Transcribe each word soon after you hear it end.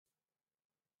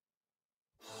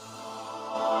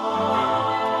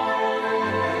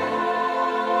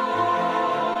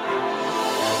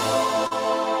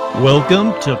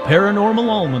Welcome to Paranormal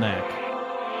Almanac.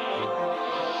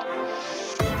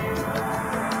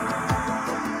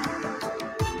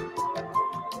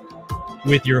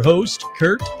 With your host,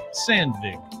 Kurt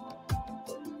Sandvig.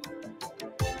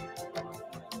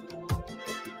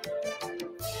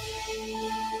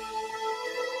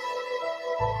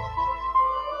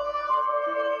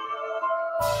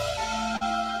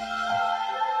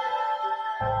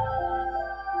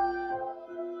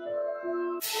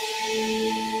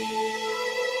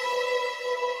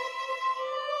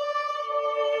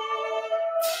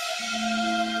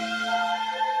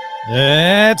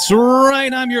 That's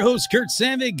right, I'm your host, Kurt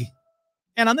Sandvig,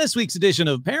 and on this week's edition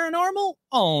of Paranormal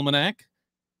Almanac,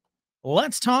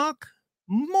 let's talk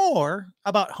more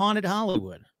about Haunted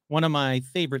Hollywood, one of my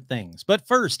favorite things. But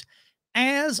first,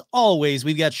 as always,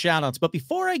 we've got shout-outs, but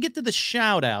before I get to the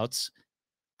shout-outs,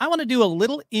 I want to do a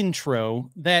little intro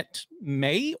that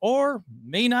may or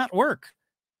may not work.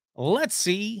 Let's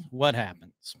see what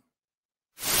happens.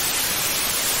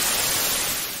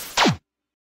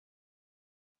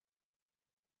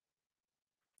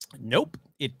 Nope,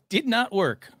 it did not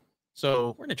work.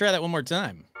 So we're going to try that one more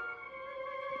time.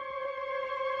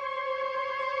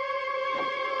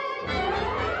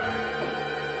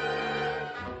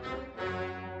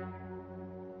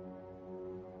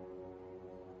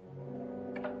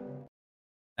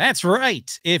 That's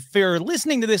right. If you're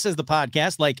listening to this as the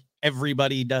podcast, like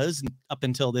everybody does up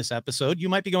until this episode, you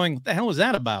might be going, what the hell was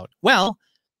that about? Well,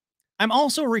 I'm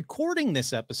also recording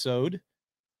this episode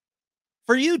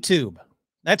for YouTube.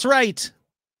 That's right.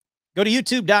 Go to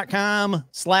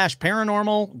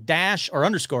youtube.com/paranormal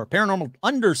paranormal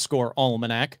underscore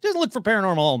almanac. Just look for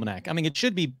Paranormal Almanac. I mean, it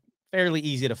should be fairly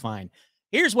easy to find.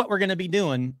 Here's what we're going to be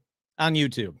doing on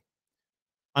YouTube.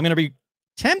 I'm going to be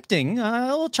tempting.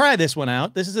 We'll try this one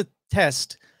out. This is a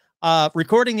test.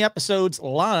 Recording the episodes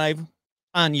live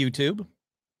on YouTube,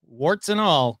 warts and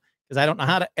all, because I don't know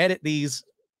how to edit these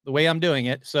the way I'm doing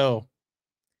it. So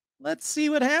let's see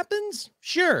what happens.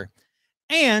 Sure.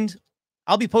 And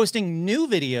I'll be posting new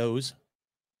videos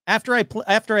after I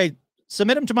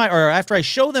submit them to after I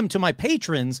show them to my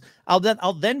patrons. I'll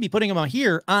then be putting them out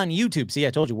here on YouTube. See,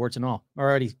 I told you, warts and all. I'm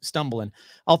already stumbling.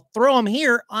 I'll throw them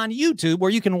here on YouTube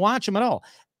where you can watch them at all.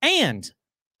 And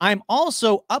I'm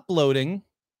also uploading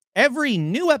every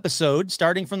new episode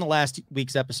starting from the last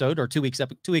week's episode or 2 weeks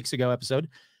ago episode.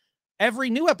 Every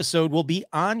new episode will be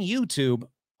on YouTube,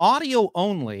 audio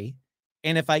only.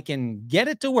 And if I can get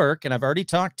it to work, and I've already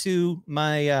talked to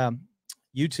my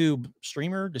YouTube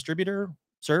streamer, distributor,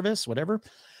 service, whatever,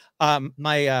 my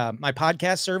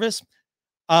podcast service,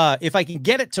 if I can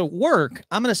get it to work,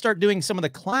 I'm going to start doing some of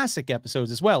the classic episodes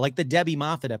as well, like the Debbie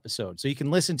Moffat episode, so you can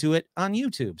listen to it on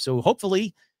YouTube. So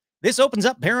hopefully this opens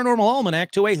up Paranormal Almanac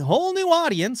to a whole new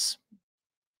audience.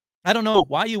 I don't know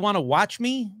why you want to watch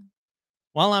me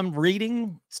while I'm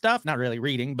reading stuff. Not really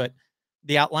reading, but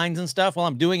the outlines and stuff while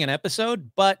I'm doing an episode,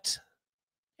 but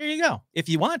here you go. If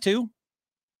you want to,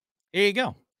 here you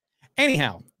go.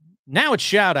 Anyhow, now it's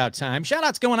shout out time. Shout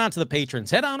outs going on to the patrons.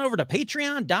 Head on over to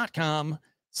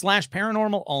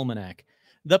patreon.com/paranormal almanac.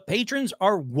 The patrons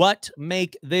are what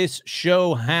make this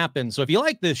show happen. So if you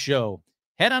like this show,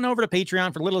 head on over to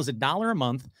Patreon for little as $1 a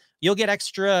month. You'll get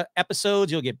extra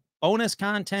episodes. You'll get bonus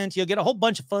content. You'll get a whole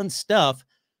bunch of fun stuff.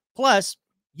 Plus,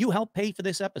 you help pay for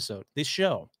this episode, this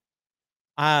show.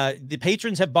 The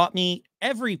patrons have bought me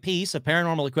every piece of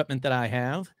paranormal equipment that I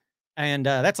have. And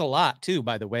that's a lot too,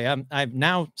 by the way. I've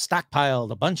now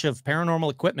stockpiled a bunch of paranormal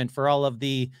equipment for all of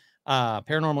the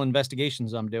paranormal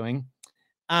investigations I'm doing.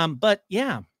 But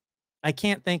yeah, I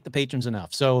can't thank the patrons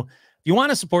enough. So if you want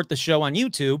to support the show on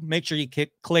YouTube, make sure you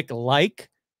click like,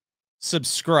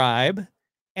 subscribe,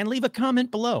 and leave a comment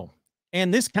below.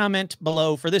 And this comment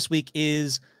below for this week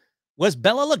is, was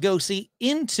Bela Lugosi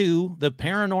into the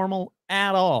paranormal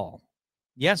at all?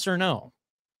 Yes or no?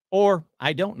 Or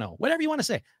I don't know. Whatever you want to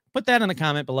say. Put that in the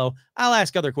comment below. I'll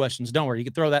ask other questions. Don't worry. You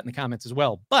can throw that in the comments as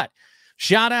well. But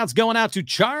shout outs going out to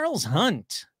Charles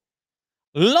Hunt,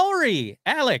 Lori,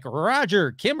 Alec,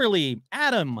 Roger, Kimberly,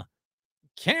 Adam,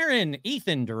 Karen,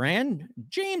 Ethan, Duran,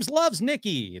 James Loves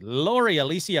Nikki, Lori,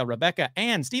 Alicia, Rebecca,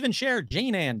 Ann, Stephen Sher,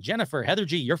 Jane Ann, Jennifer, Heather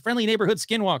G, Your Friendly Neighborhood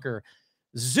Skinwalker,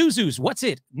 Zuzus, What's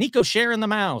It, Nico Share and the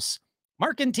Mouse,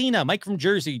 Mark and Tina, Mike from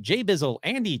Jersey, Jay Bizzle,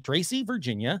 Andy, Tracy,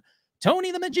 Virginia,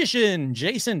 Tony the Magician,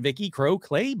 Jason, Vicky, Crow,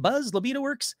 Clay, Buzz, Libido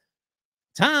Works,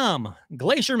 Tom,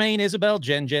 Glacier Main, Isabel,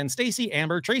 Jen, Stacy,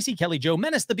 Amber, Tracy, Kelly, Joe,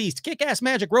 Menace the Beast, Kick-Ass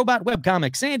Magic, Robot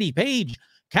Webcomic, Sandy, Paige,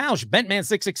 Couch,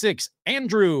 Bentman666,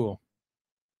 Andrew,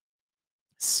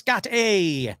 Scott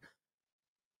A.,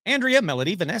 Andrea,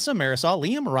 Melody, Vanessa, Marisol,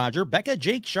 Liam, Roger, Becca,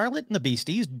 Jake, Charlotte, and the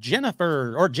Beasties, Jen,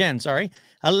 sorry,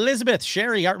 Elizabeth,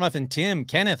 Sherry, Art Muffin, Tim,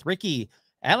 Kenneth, Ricky,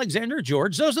 Alexander,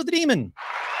 George, Zozo the Demon,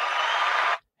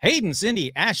 Hayden,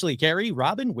 Cindy, Ashley, Carrie,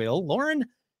 Robin, Will, Lauren,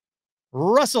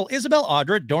 Russell, Isabel,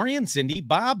 Audra, Dorian, Cindy,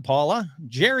 Bob, Paula,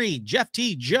 Jerry, Jeff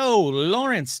T, Joe,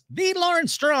 Lawrence, the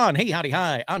Lawrence Strawn, hey, howdy,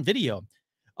 hi, on video,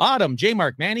 Autumn, J.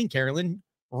 Mark, Manning, Carolyn,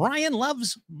 Ryan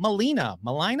loves Melina.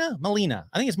 I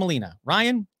think it's Melina.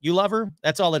 Ryan, you love her.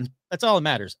 That's all that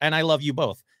matters. And I love you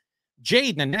both.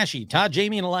 Jade, Naneshi, Todd,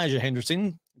 Jamie, and Elijah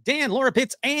Henderson, Dan, Laura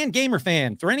Pitts, and Gamer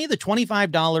Fan. For any of the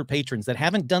 $25 patrons that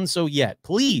haven't done so yet,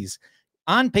 please,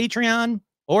 on Patreon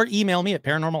or email me at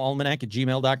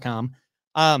paranormalalmanac@gmail.com.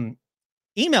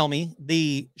 Email me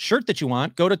the shirt that you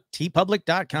want. Go to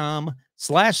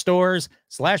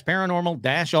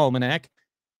tpublic.com/stores/paranormal-almanac.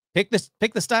 Pick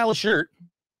the style of shirt.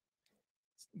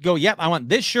 Go, yep, I want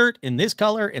this shirt in this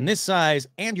color, in this size,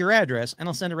 and your address, and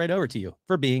I'll send it right over to you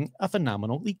for being a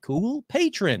phenomenally cool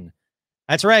patron.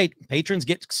 That's right. Patrons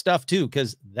get stuff too,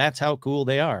 because that's how cool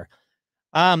they are.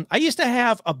 I used to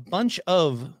have a bunch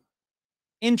of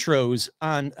intros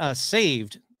on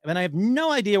saved, and I have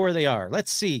no idea where they are.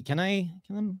 Let's see.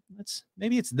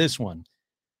 Maybe it's this one.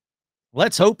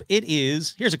 Let's hope it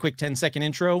is. Here's a quick 10-second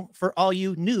intro for all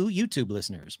you new YouTube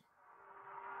listeners.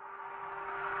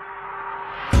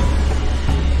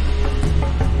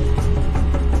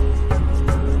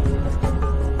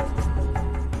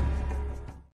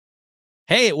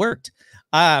 Hey, it worked.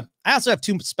 I also have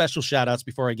two special shout outs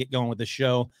before I get going with the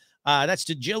show. That's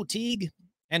to Joe Teague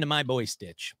and to my boy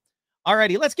Stitch.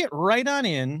 Alrighty, let's get right on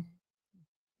in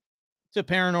to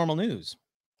paranormal news.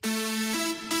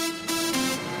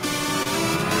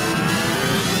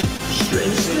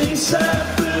 Strange things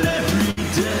happen every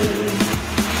day.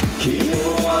 Keep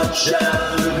a watch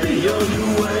out to be on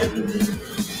your way.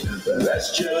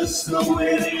 That's just the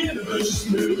way the universe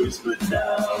moves. But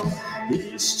now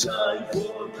it's time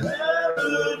for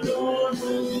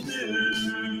paranormal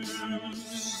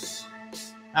news.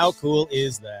 How cool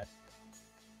is that?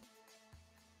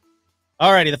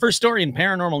 Alrighty, the first story in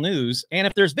paranormal news, and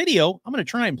if there's video, I'm going to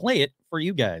try and play it for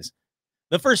you guys.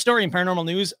 The first story in paranormal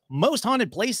news, most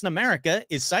haunted place in America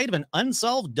is site of an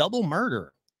unsolved double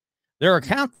murder. There are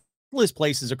countless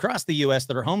places across the U.S.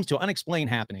 that are homes to unexplained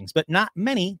happenings, but not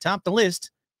many top the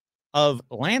list of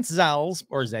Lance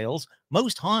Zales'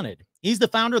 most haunted. He's the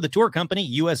founder of the tour company,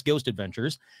 U.S. Ghost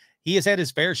Adventures. He has had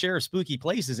his fair share of spooky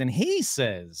places, and he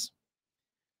says,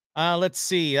 let's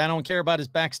see, I don't care about his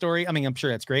backstory. I mean, I'm sure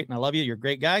that's great, and I love you. You're a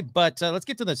great guy, but let's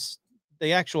get to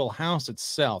the actual house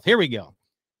itself. Here we go.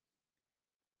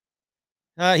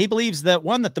 He believes that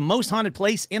the most haunted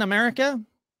place in America,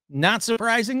 not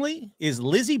surprisingly, is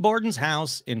Lizzie Borden's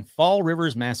house in Fall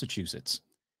Rivers, Massachusetts.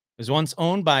 It was once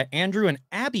owned by Andrew and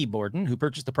Abby Borden, who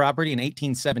purchased the property in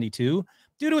 1872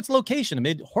 due to its location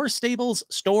amid horse stables,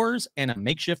 stores, and a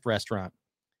makeshift restaurant.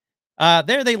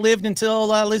 There they lived until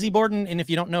Lizzie Borden, and if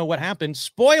you don't know what happened,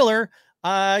 spoiler,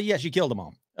 yeah, she killed them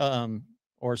all,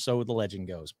 or so the legend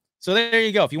goes. So there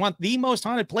you go. If you want the most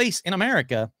haunted place in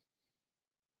America,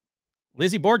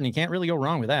 Lizzie Borden, you can't really go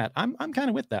wrong with that. I'm kind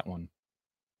of with that one.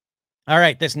 All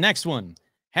right, this next one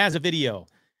has a video.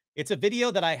 It's a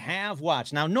video that I have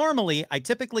watched. Now, normally, I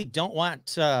typically don't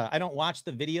watch the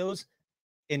videos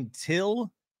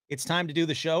until it's time to do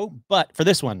the show. But for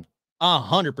this one,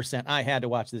 100%, I had to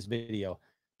watch this video.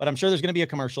 But I'm sure there's going to be a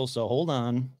commercial, so hold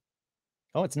on.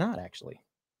 Oh, it's not, actually.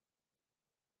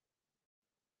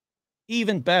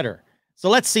 Even better. So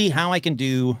let's see how I can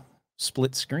do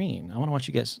split screen. I want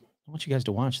you guys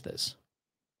to watch this.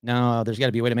 No, there's got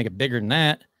to be a way to make it bigger than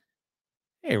that.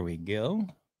 There we go.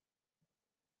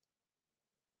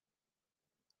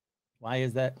 Why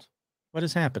is that? What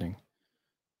is happening?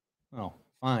 Oh,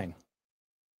 fine.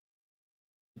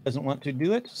 It doesn't want to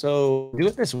do it, so do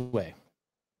it this way.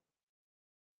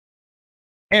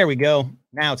 There we go.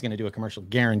 Now it's going to do a commercial,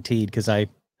 guaranteed, because I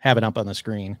have it up on the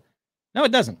screen. No,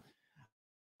 it doesn't.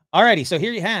 Alrighty, so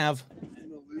here you have.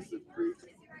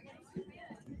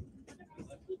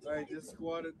 All right, just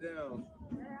squat it down.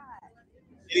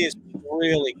 It is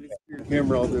really good. Your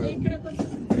camera, I'll do it.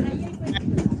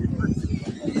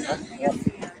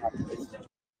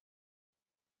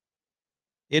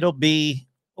 It'll be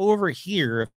over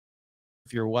here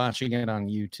if you're watching it on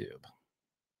YouTube.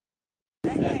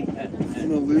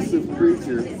 An elusive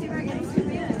creature.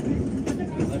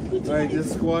 All right,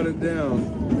 just squat it down.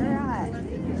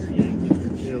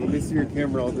 Yeah, let me see your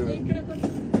camera, I'll do it.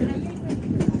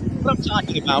 What I'm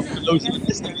talking about for those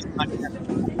listening to the podcast.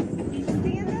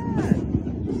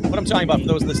 What I'm talking about for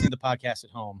those listening to the podcast at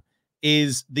home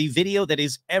is the video that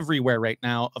is everywhere right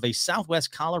now of a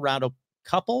Southwest Colorado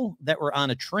couple that were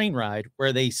on a train ride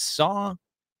where they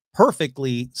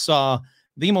perfectly saw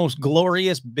the most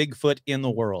glorious Bigfoot in the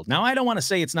world. Now, I don't want to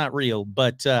say it's not real,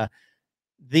 but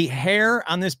the hair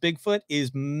on this Bigfoot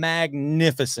is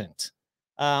magnificent.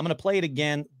 I'm going to play it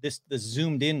again, the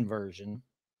zoomed in version.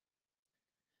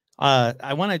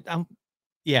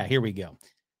 Yeah, here we go.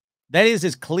 That is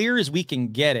as clear as we can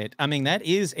get it. I mean, that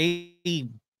is a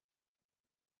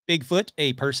Bigfoot,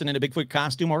 a person in a Bigfoot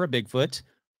costume or a Bigfoot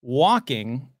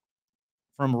walking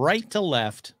from right to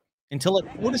left until it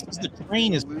notices the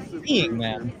train is seeing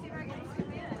them.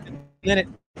 And then it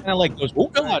kind of like goes, oh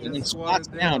God, and then squats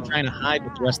down trying to hide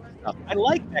with the rest of the stuff. I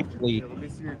like actually. Let me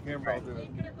see your camera. I'll do it.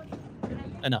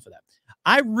 Enough of that.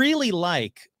 I really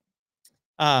like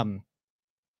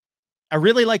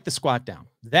the squat down.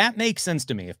 That makes sense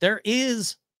to me. If there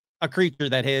is a creature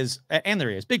that has, and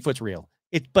there is, Bigfoot's real.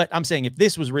 But I'm saying if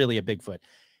this was really a Bigfoot,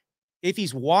 if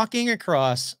he's walking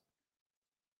across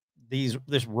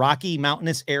this rocky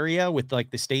mountainous area with like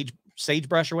the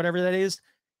sagebrush or whatever that is,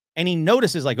 and he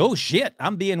notices like, oh shit,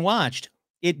 I'm being watched.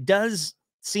 It does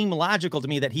seem logical to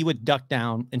me that he would duck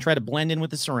down and try to blend in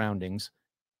with the surroundings.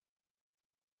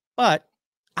 But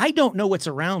I don't know what's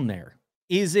around there.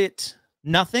 Is it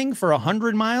nothing for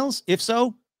 100 miles? If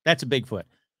so, that's a Bigfoot.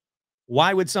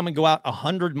 Why would someone go out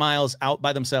 100 miles out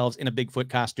by themselves in a Bigfoot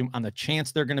costume on the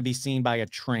chance they're going to be seen by a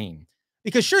train?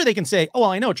 Because sure, they can say, oh,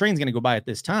 well, I know a train's going to go by at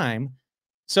this time.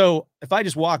 So if I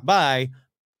just walk by,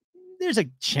 there's a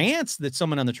chance that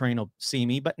someone on the train will see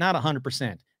me, but not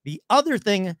 100%. The other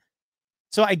thing,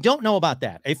 so I don't know about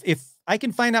that. If I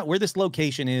can find out where this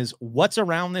location is, what's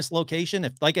around this location,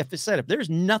 if I said, if there's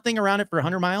nothing around it for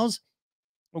 100 miles,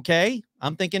 okay,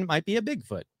 I'm thinking it might be a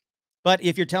Bigfoot. But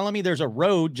if you're telling me there's a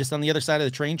road just on the other side of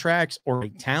the train tracks or a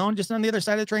town just on the other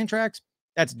side of the train tracks,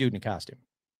 that's a dude in a costume.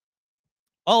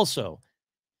 Also,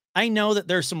 I know that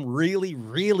there's some really,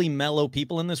 really mellow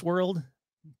people in this world,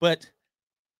 but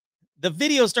the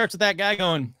video starts with that guy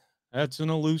going, that's an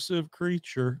elusive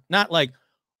creature. Not like,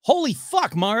 holy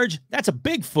fuck, Marge, that's a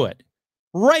Bigfoot.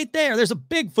 Right there, there's a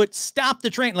Bigfoot. Stop the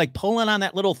train, like pulling on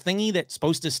that little thingy that's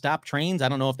supposed to stop trains. I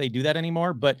don't know if they do that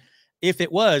anymore, but if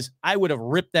it was, I would have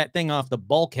ripped that thing off the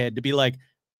bulkhead to be like,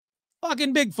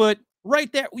 fucking Bigfoot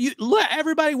right there. You let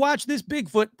everybody watch this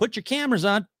Bigfoot. Put your cameras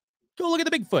on. Go look at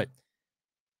the Bigfoot.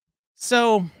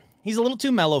 So he's a little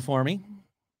too mellow for me.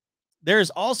 There's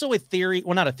also a theory.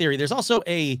 Well, not a theory. There's also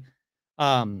a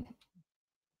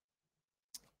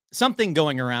something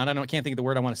going around. I can't think of the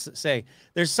word I want to say.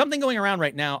 There's something going around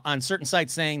right now on certain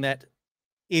sites saying that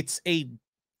it's a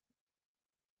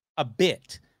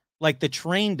bit. Like the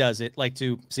train does it, like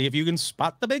to see if you can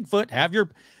spot the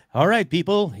Bigfoot. All right,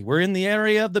 people, we're in the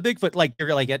area of the Bigfoot. Like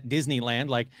you're like at Disneyland,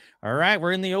 like, all right,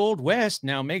 we're in the Old West.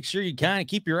 Now make sure you kind of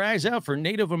keep your eyes out for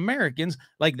Native Americans,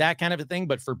 like that kind of a thing,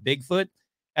 but for Bigfoot.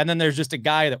 And then there's just a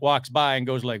guy that walks by and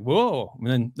goes like, whoa,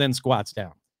 and then squats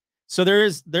down. So there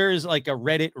is like a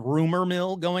Reddit rumor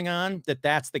mill going on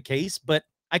that's the case, but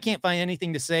I can't find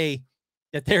anything to say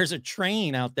that there's a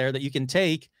train out there that you can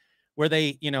take where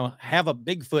they, have a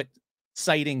Bigfoot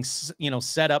sighting,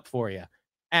 set up for you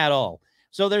at all.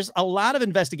 So there's a lot of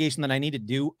investigation that I need to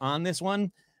do on this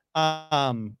one.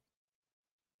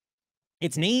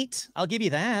 It's neat. I'll give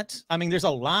you that. I mean, there's a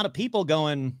lot of people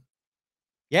going,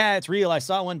 yeah, it's real. I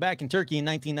saw one back in Turkey in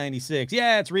 1996.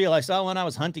 Yeah, it's real. I saw one I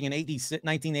was hunting in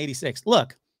 1986.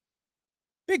 Look,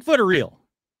 Bigfoot are real.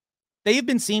 They've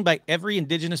been seen by every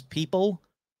indigenous people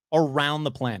around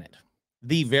the planet.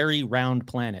 The very round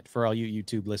planet for all you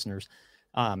YouTube listeners.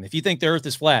 If you think the earth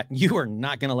is flat, you are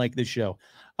not going to like this show.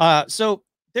 So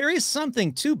there is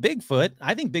something to Bigfoot.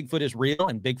 I think Bigfoot is real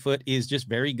and Bigfoot is just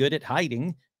very good at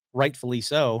hiding, rightfully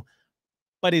so.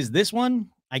 But is this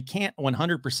one? I can't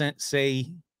 100%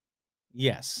 say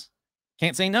yes.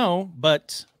 Can't say no,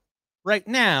 but right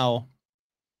now,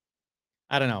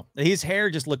 I don't know. His hair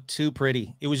just looked too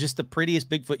pretty. It was just the prettiest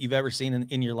Bigfoot you've ever seen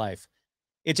in your life.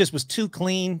 It just was too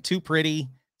clean, too pretty.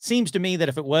 Seems to me that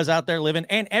if it was out there living,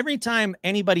 and every time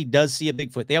anybody does see a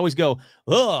Bigfoot, they always go,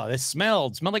 oh, this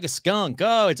smelled like a skunk.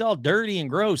 Oh, it's all dirty and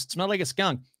gross. It smelled like a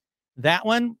skunk. That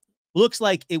one looks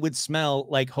like it would smell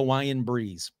like Hawaiian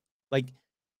breeze. Like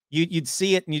you'd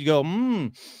see it and you'd go,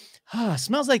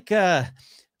 smells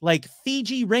like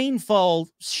Fiji rainfall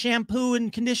shampoo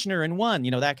and conditioner in one,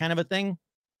 that kind of a thing.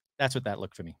 That's what that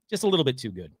looked for me. Just a little bit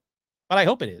too good, but I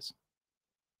hope it is.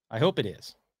 I hope it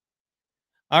is.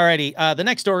 Alrighty. The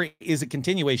next story is a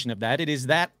continuation of that. It is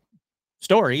that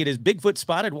story. It is Bigfoot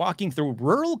spotted walking through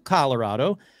rural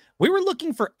Colorado. We were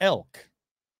looking for elk.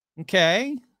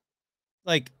 Okay.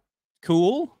 Like,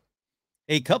 cool.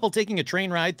 A couple taking a train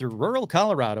ride through rural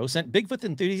Colorado sent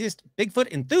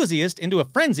Bigfoot enthusiast into a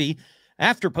frenzy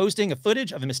after posting a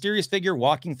footage of a mysterious figure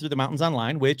walking through the mountains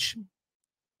online, which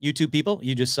YouTube people,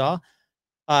 you just saw.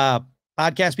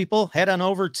 Podcast people, head on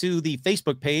over to the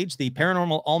Facebook page, the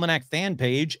Paranormal Almanac fan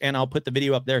page, and I'll put the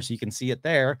video up there so you can see it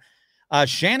there.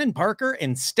 Shannon Parker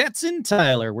and Stetson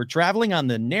Tyler were traveling on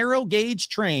the narrow gauge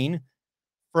train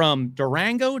from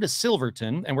Durango to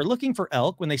Silverton, and were looking for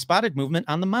elk when they spotted movement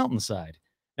on the mountainside.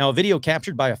 Now, a video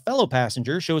captured by a fellow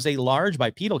passenger shows a large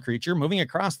bipedal creature moving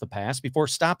across the pass before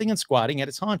stopping and squatting at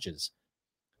its haunches.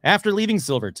 After leaving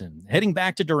Silverton, heading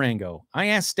back to Durango, I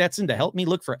asked Stetson to help me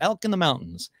look for elk in the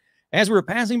mountains. As we were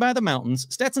passing by the mountains,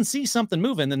 Stetson sees something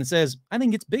moving and says, "I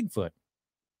think it's Bigfoot."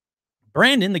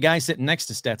 Brandon, the guy sitting next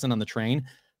to Stetson on the train,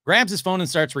 grabs his phone and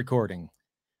starts recording.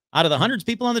 Out of the hundreds of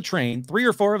people on the train, 3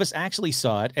 or 4 of us actually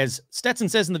saw it, as Stetson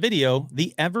says in the video,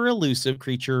 the ever-elusive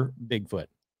creature Bigfoot.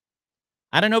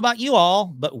 I don't know about you all,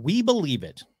 but we believe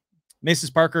it.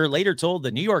 Mrs. Parker later told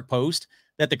the New York Post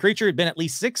that the creature had been at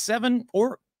least 6, 7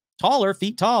 or taller,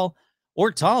 feet tall,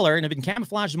 or taller, and had been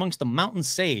camouflaged amongst the mountain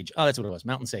sage. Oh, that's what it was,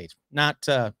 mountain sage, not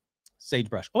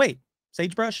sagebrush. Oh, wait,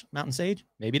 sagebrush, mountain sage?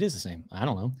 Maybe it is the same. I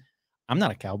don't know. I'm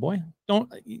not a cowboy.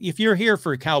 If you're here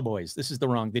for cowboys, this is the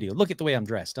wrong video. Look at the way I'm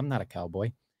dressed. I'm not a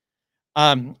cowboy.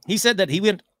 He said that he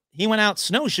went out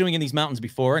snowshoeing in these mountains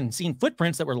before and seen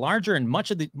footprints that were larger and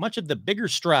much of the bigger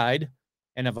stride,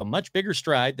 and of a much bigger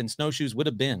stride than snowshoes would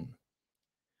have been.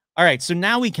 All right, so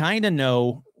now we kind of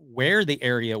know where the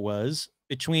area was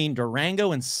between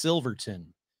Durango and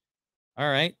Silverton. All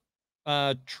right,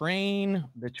 train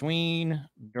between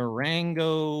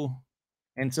Durango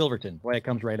and Silverton. Boy, it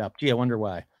comes right up. Gee, I wonder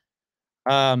why.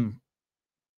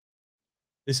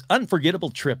 This unforgettable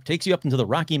trip takes you up into the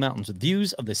Rocky Mountains with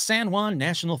views of the San Juan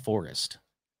National Forest.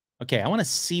 Okay, I want to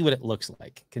see what it looks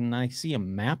like. Can I see a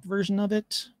map version of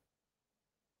it?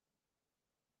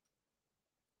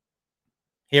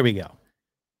 Here we go.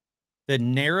 The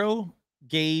narrow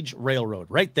gauge railroad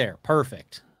right there.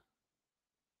 Perfect.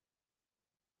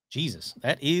 Jesus,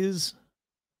 that is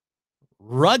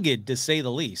rugged to say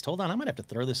the least. Hold on, I might have to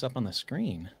throw this up on the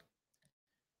screen.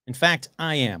 In fact,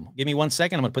 I am. Give me 1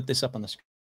 second. I'm going to put this up on the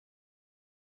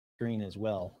screen as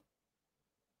well.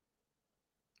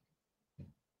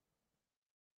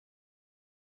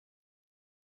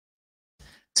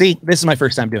 See, this is my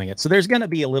first time doing it, so there's going to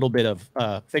be a little bit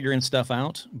of figuring stuff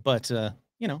out, but,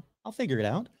 you know, I'll figure it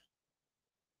out.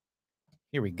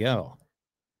 Here we go.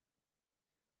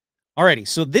 Alrighty,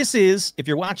 so this is, if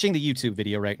you're watching the YouTube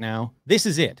video right now, this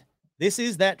is it. This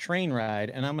is that train ride,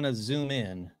 and I'm going to zoom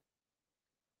in.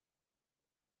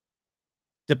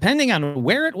 Depending on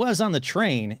where it was on the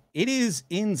train, it is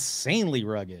insanely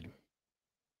rugged.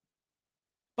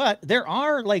 But there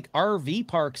are like RV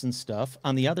parks and stuff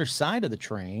on the other side of the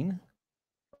train,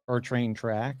 or train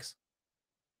tracks.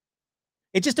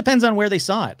 It just depends on where they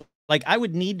saw it. Like, I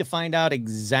would need to find out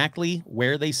exactly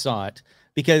where they saw it,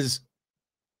 because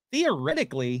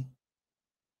theoretically,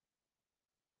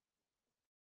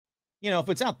 you know, if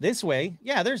it's out this way,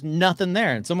 yeah, there's nothing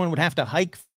there, and someone would have to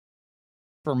hike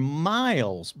for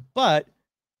miles. But,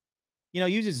 you know,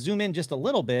 you just zoom in just a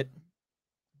little bit.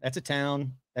 That's a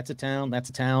town. That's a town. That's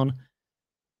a town.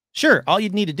 Sure, all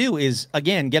you'd need to do is,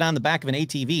 again, get on the back of an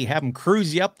ATV, have them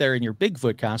cruise you up there in your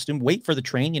Bigfoot costume, wait for the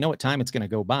train. You know what time it's going to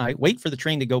go by. Wait for the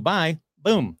train to go by.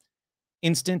 Boom.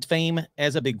 Instant fame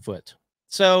as a Bigfoot.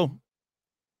 So,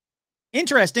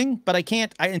 interesting, but I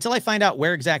can't, until I find out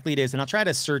where exactly it is, and I'll try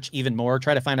to search even more,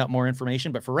 try to find out more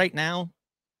information. But for right now,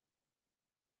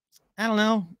 I don't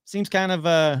know. Seems kind of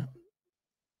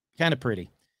pretty.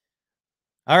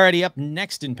 Alrighty, up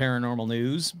next in paranormal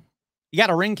news. You got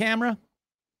a Ring camera?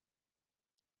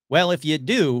 Well, if you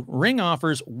do, Ring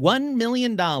offers $1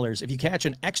 million if you catch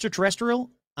an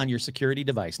extraterrestrial on your security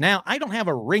device. Now, I don't have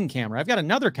a Ring camera. I've got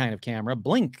another kind of camera,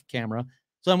 Blink camera.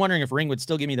 So I'm wondering if Ring would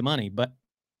still give me the money. But,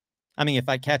 I mean, if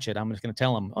I catch it, I'm just going to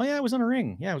tell them, oh, yeah, I was on a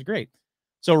Ring. Yeah, it was great.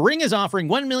 So Ring is offering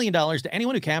 $1 million to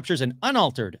anyone who captures an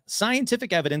unaltered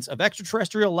scientific evidence of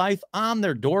extraterrestrial life on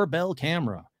their doorbell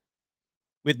camera.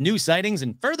 With new sightings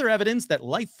and further evidence that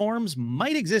life forms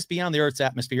might exist beyond the Earth's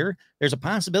atmosphere, there's a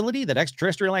possibility that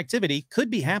extraterrestrial activity could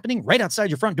be happening right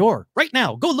outside your front door. Right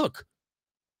now, go look.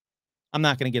 I'm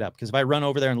not going to get up, because if I run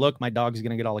over there and look, my dog's going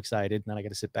to get all excited, and then I got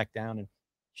to sit back down, and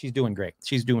she's doing great.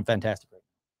 She's doing fantastic right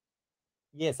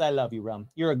now. Yes, I love you, Rum.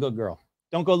 You're a good girl.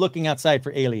 Don't go looking outside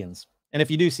for aliens. And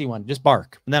if you do see one, just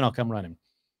bark, and then I'll come running.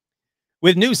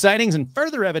 With new sightings and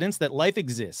further evidence that life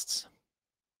exists,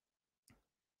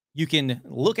 you can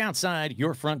look outside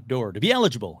your front door. To be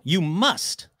eligible, you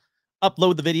must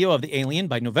upload the video of the alien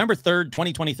by November 3rd,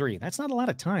 2023. That's not a lot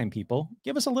of time, people.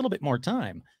 Give us a little bit more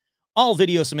time. All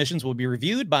video submissions will be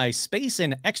reviewed by space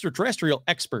and extraterrestrial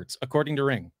experts, according to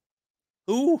Ring.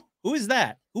 Who is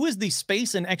that? Who is the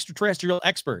space and extraterrestrial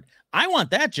expert? I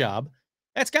want that job.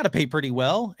 That's got to pay pretty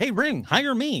well. Hey, Ring,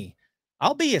 hire me.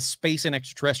 I'll be a space and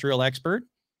extraterrestrial expert.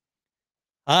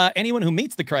 Anyone who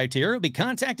meets the criteria will be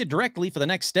contacted directly for the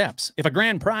next steps. If a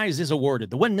grand prize is awarded,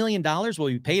 the $1 million will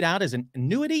be paid out as an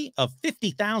annuity of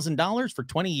 $50,000 for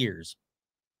 20 years. Is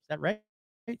that right?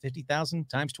 50,000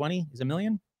 times 20 is $1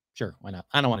 million? Sure, why not?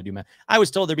 I don't want to do math. I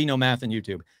was told there'd be no math on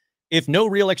YouTube. If no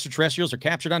real extraterrestrials are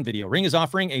captured on video, Ring is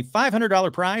offering a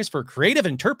 $500 prize for creative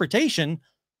interpretation.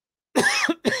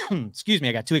 Excuse me,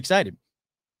 I got too excited.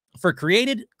 For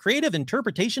creative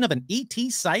interpretation of an ET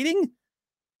sighting?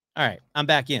 All right, I'm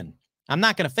back in. I'm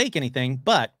not going to fake anything,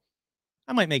 but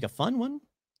I might make a fun one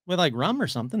with like rum or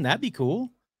something. That'd be cool.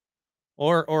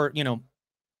 Or you know,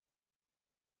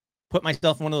 put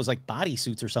myself in one of those like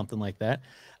bodysuits or something like that.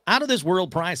 Out of this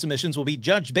world prize submissions will be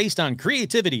judged based on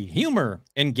creativity, humor,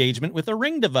 engagement with a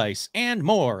Ring device, and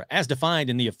more, as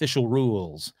defined in the official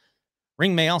rules.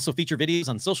 Ring may also feature videos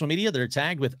on social media that are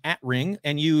tagged with @Ring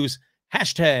and use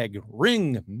hashtag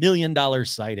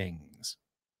 #RingMillion-sightings.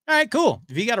 All right, cool.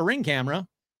 If you got a Ring camera,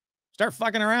 start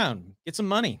fucking around. Get some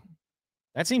money.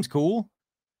 That seems cool.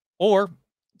 Or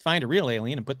find a real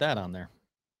alien and put that on there.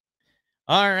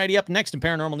 All righty, up next in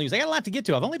paranormal news. I got a lot to get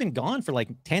to. I've only been gone for like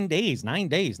 10 days, 9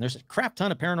 days, and there's a crap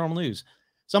ton of paranormal news.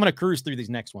 So I'm going to cruise through these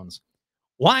next ones.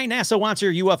 Why NASA wants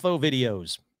your UFO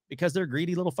videos? Because they're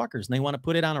greedy little fuckers, and they want to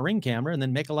put it on a Ring camera and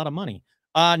then make a lot of money.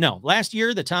 No, last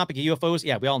year, the topic of UFOs,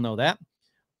 yeah, we all know that.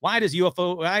 Why does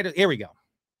UFO, here we go.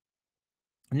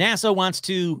 NASA wants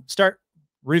to start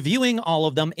reviewing all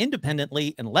of them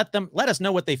independently and let us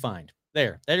know what they find.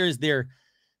 That is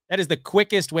the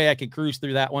quickest way I could cruise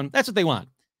through that one. That's what they want.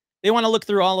 They want to look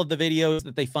through all of the videos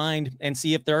that they find and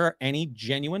see if there are any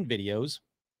genuine videos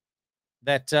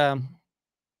that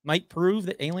might prove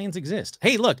that aliens exist.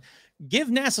 Hey, look, give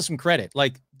NASA some credit.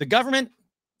 Like the government,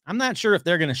 I'm not sure if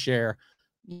they're going to share.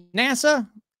 NASA,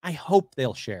 I hope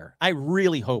they'll share. I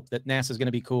really hope that NASA is going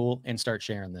to be cool and start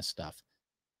sharing this stuff.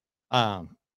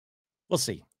 We'll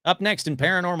see. Up next in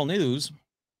paranormal news.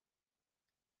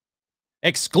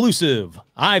 Exclusive.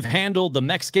 I've handled the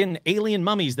Mexican alien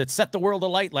mummies that set the world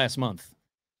alight last month.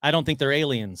 I don't think they're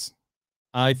aliens.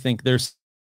 I think there's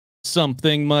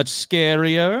something much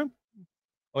scarier.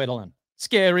 Oh, wait, hold on.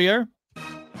 Scarier.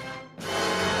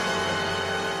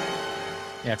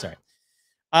 Yeah, that's all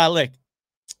right. Look,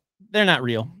 they're not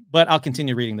real, but I'll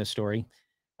continue reading this story.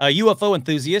 A UFO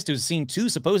enthusiast who's seen 2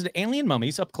 supposed alien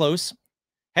mummies up close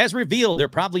has revealed they're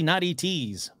probably not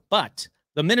ETs, but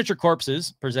the miniature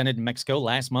corpses presented in Mexico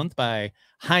last month by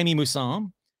Jaime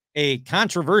Maussan, a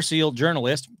controversial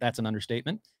journalist. That's an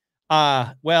understatement.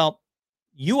 Well,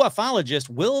 ufologist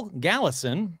Will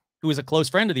Gallison, who is a close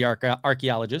friend of the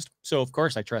archaeologist, so of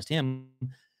course I trust him.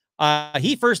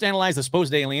 He first analyzed the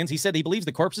supposed aliens. He said he believes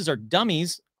the corpses are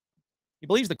dummies. He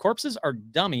believes the corpses are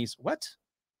dummies. What?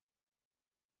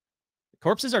 The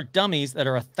corpses are dummies that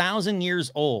are 1,000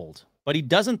 years old, but he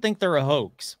doesn't think they're a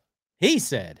hoax. He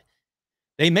said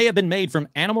they may have been made from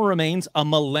animal remains a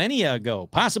millennia ago,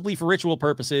 possibly for ritual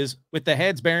purposes, with the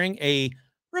heads bearing a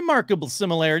remarkable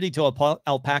similarity to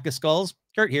alpaca skulls.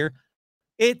 Kurt here.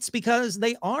 It's because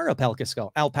they are alpaca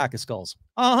skulls.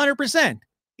 100%.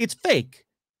 It's fake.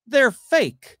 They're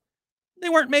fake. They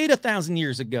weren't made 1,000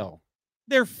 years ago.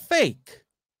 They're fake.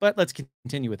 But let's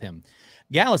continue with him.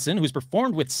 Gallison, who's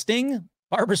performed with Sting,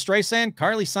 Barbra Streisand,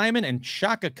 Carly Simon, and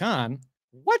Shaka Khan.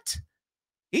 What?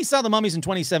 He saw the mummies in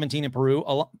 2017 in Peru.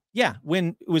 Yeah,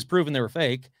 when it was proven they were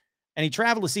fake. And he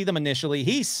traveled to see them initially.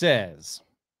 He says,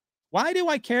 why do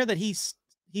I care that he's...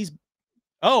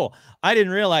 Oh, I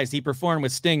didn't realize he performed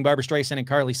with Sting, Barbra Streisand, and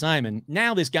Carly Simon.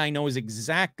 Now this guy knows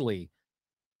exactly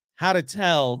how to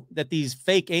tell that these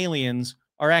fake aliens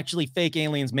are actually fake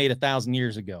aliens made 1,000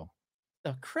 years ago.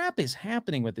 The crap is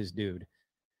happening with this dude.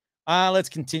 Let's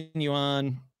continue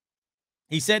on.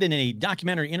 He said in a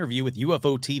documentary interview with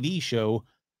UFO TV show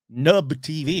Nub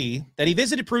TV that he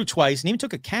visited Peru twice and even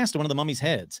took a cast of one of the mummy's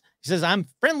heads. He says, I'm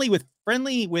friendly with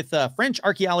French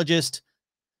archaeologist,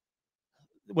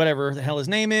 whatever the hell his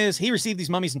name is. He received these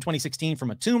mummies in 2016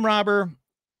 from a tomb robber.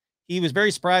 He was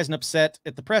very surprised and upset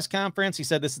at the press conference. He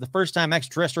said, this is the first time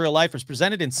extraterrestrial life was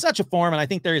presented in such a form, and I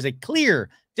think there is a clear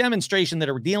demonstration that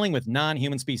we're dealing with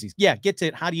non-human species. Yeah, get to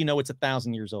it. How do you know it's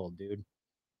 1,000 years old, dude?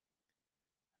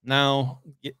 No,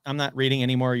 I'm not reading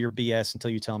any more of your BS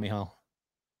until you tell me how.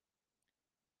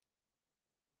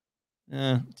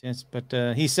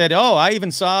 But he said, oh, I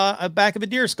even saw a back of a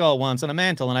deer skull once on a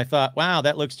mantle, and I thought, wow,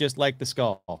 that looks just like the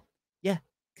skull. Yeah,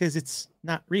 because it's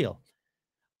not real.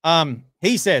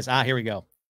 He says, here we go.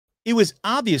 It was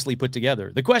obviously put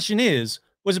together. The question is,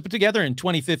 was it put together in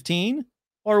 2015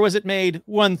 or was it made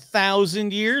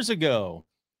 1,000 years ago?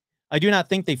 I do not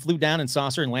think they flew down in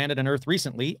saucer and landed on Earth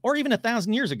recently or even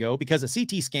 1,000 years ago, because a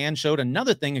CT scan showed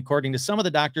another thing, according to some of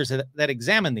the doctors that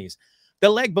examined these. The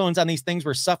leg bones on these things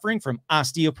were suffering from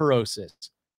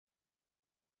osteoporosis.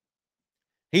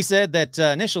 He said that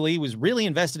initially he was really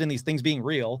invested in these things being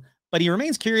real, but he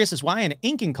remains curious as why an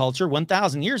Incan culture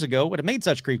 1,000 years ago would have made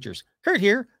such creatures. Kurt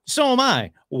here, so am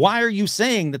I. Why are you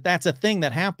saying that that's a thing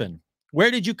that happened?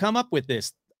 Where did you come up with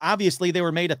this? Obviously, they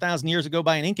were made 1,000 years ago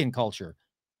by an Incan culture.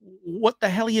 What the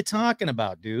hell are you talking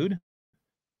about, dude?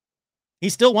 He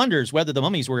still wonders whether the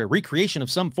mummies were a recreation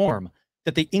of some form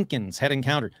that the Incans had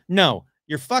encountered. No,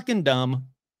 you're fucking dumb.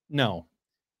 No.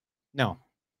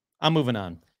 I'm moving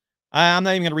on. I'm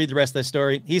not even going to read the rest of this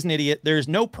story. He's an idiot. There's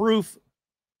no proof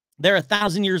they're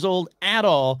 1,000 years old at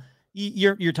all.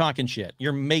 You're talking shit.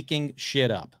 You're making shit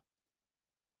up.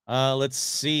 Let's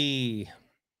see.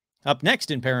 Up next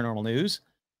in paranormal news.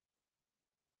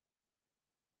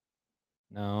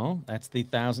 No, that's the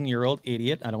 1,000-year-old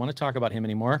idiot. I don't want to talk about him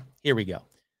anymore. Here we go.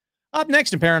 Up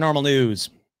next in paranormal news.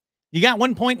 You got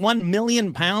 1.1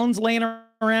 million pounds laying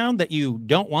around that you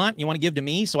don't want. You want to give to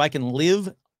me so I can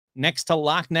live next to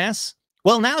Loch Ness?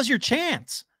 Well, now's your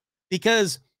chance,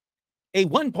 because a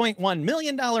 $1.1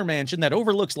 million mansion that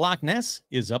overlooks Loch Ness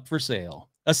is up for sale.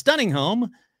 A stunning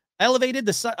home elevated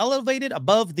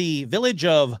above the village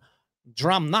of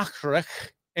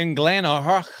Drumnachroch in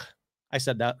Glenarach. I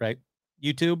said that right.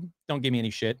 YouTube, don't give me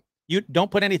any shit. You don't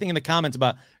put anything in the comments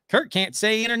about Kurt can't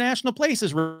say international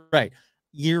places right.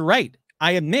 You're right.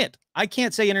 I admit I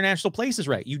can't say international places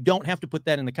right. You don't have to put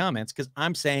that in the comments, because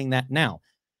I'm saying that now.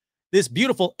 This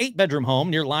beautiful 8-bedroom home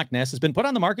near Loch Ness has been put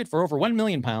on the market for over £1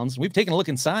 million. We've taken a look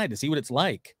inside to see what it's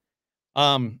like.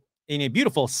 In a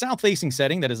beautiful south-facing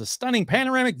setting that is a stunning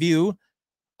panoramic view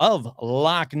of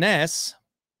Loch Ness.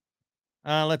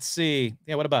 Let's see.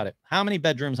 Yeah, what about it? How many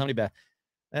bedrooms? How many baths?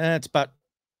 It's about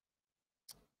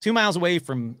 2 miles away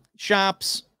from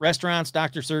shops, restaurants,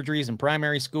 doctor surgeries, and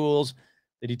primary schools.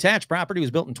 The detached property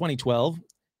was built in 2012.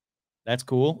 That's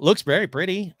cool. Looks very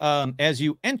pretty. As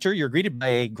you enter, you're greeted by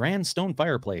a grand stone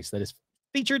fireplace that is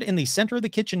featured in the center of the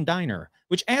kitchen diner,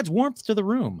 which adds warmth to the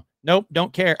room. Nope,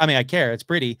 don't care. I mean, I care. It's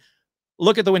pretty.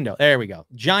 Look at the window. There we go.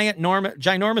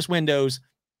 Ginormous windows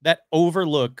that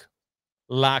overlook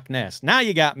Loch Ness. Now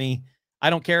you got me. I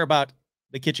don't care about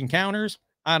the kitchen counters.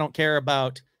 I don't care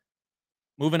about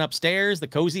moving upstairs, the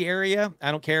cozy area.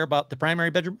 I don't care about the primary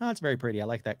bedroom. Oh, it's very pretty. I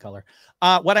like that color.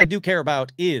 What I do care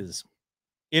about is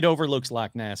it overlooks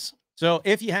Loch Ness. So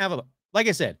if you have like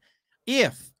I said,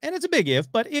 and it's a big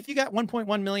if, but if you got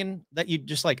 1.1 million that you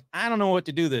just like, I don't know what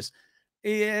to do this.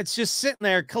 It's just sitting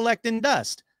there collecting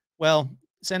dust. Well,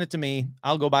 send it to me.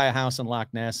 I'll go buy a house in Loch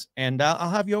Ness, and I'll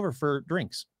have you over for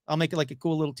drinks. I'll make it like a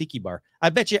cool little tiki bar. I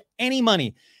bet you any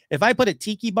money, if I put a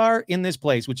tiki bar in this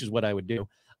place, which is what I would do.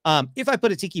 If I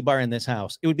put a tiki bar in this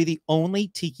house, it would be the only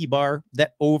tiki bar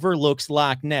that overlooks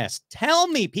Loch Ness. Tell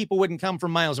me people wouldn't come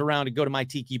from miles around to go to my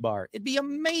tiki bar. It'd be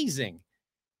amazing.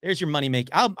 There's your money make.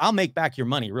 I'll make back your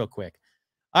money real quick.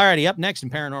 Alrighty, up next in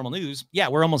paranormal news. Yeah,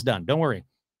 we're almost done. Don't worry.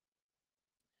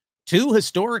 2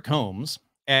 historic homes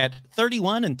at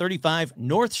 31 and 35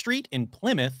 North Street in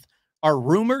Plymouth are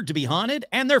rumored to be haunted,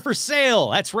 and they're for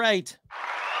sale. That's right.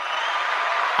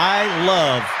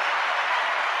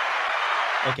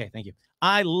 Okay, thank you.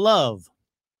 I love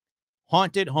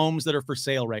haunted homes that are for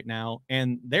sale right now,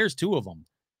 and there's 2 of them.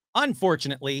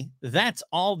 Unfortunately, that's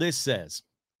all this says.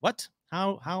 What?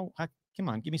 How? Come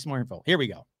on, give me some more info. Here we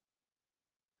go.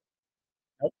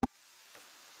 Nope.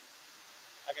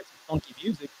 I got some funky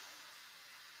music.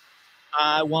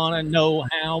 I want to know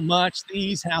how much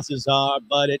these houses are,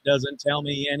 but it doesn't tell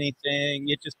me anything.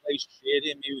 It just plays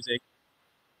shitty music.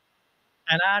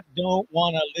 And I don't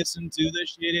want to listen to the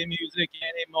shitty music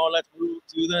anymore. Let's move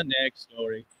to the next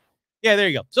story. Yeah, there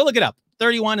you go. So look it up.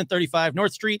 31 and 35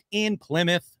 North Street in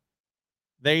Plymouth.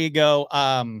 There you go.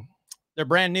 They're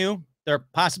brand new. They're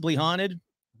possibly haunted.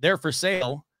 They're for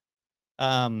sale.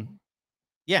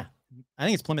 Yeah, I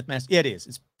think it's Plymouth, Mass. Yeah, it is.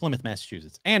 It's Plymouth,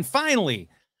 Massachusetts. And finally,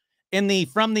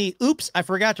 from the oops, I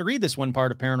forgot to read this one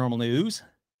part of paranormal news.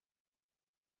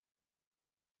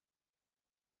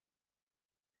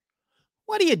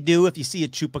 What do you do if you see a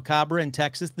chupacabra in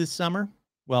Texas this summer?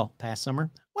 Well, past summer.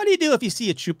 What do you do if you see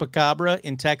a chupacabra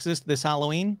in Texas this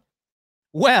Halloween?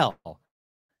 Well,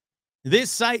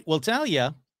 this site will tell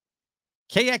you.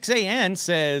 KXAN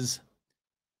says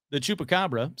the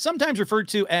chupacabra, sometimes referred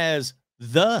to as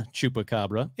the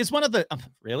chupacabra, is one of the,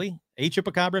 really? A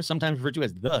chupacabra, sometimes referred to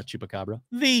as the chupacabra.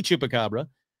 The chupacabra.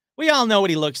 We all know what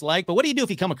he looks like, but what do you do if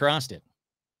you come across it?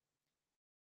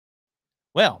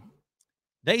 Well,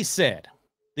 they said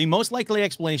the most likely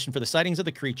explanation for the sightings of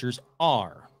the creatures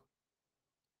are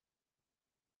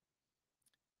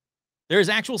there is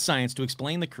actual science to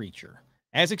explain the creature.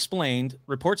 As explained,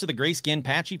 reports of the gray-skinned,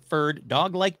 patchy-furred,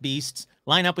 dog-like beasts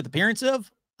line up with the appearance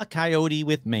of a coyote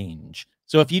with mange.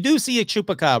 So if you do see a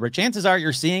chupacabra, chances are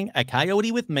you're seeing a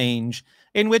coyote with mange,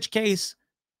 in which case,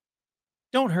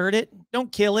 don't hurt it.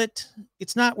 Don't kill it.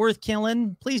 It's not worth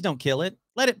killing. Please don't kill it.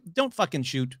 Don't fucking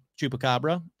shoot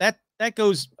chupacabra. That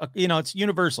goes, it's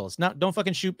universal. It's not, don't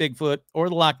fucking shoot Bigfoot or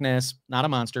the Loch Ness, not a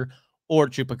monster, or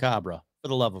chupacabra, for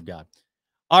the love of God.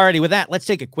 Alrighty, with that, let's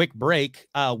take a quick break.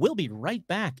 We'll be right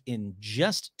back in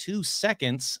just 2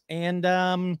 seconds.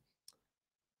 And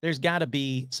there's got to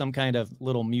be some kind of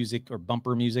little music or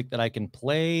bumper music that I can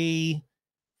play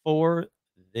for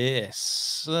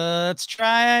this. Let's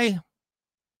try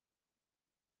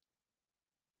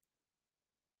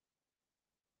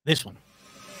this one.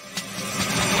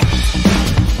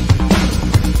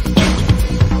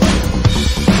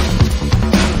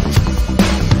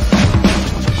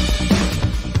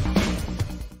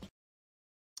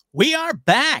 We are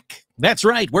back. That's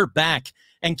right. We're back.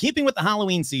 And keeping with the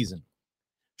Halloween season.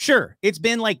 Sure, it's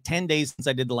been like 10 days since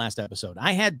I did the last episode.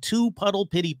 I had 2 Puddles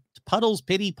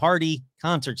Pity Party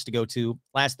concerts to go to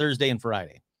last Thursday and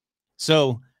Friday.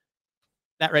 So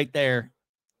that right there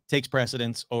takes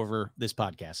precedence over this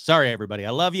podcast. Sorry, everybody. I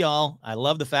love y'all. I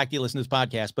love the fact you listen to this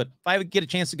podcast. But if I would get a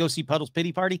chance to go see Puddles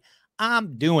Pity Party,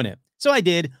 I'm doing it. So I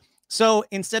did. So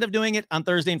instead of doing it on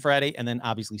Thursday and Friday, and then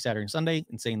obviously Saturday and Sunday,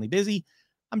 insanely busy,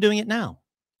 I'm doing it now.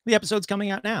 The episode's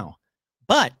coming out now.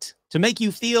 But to make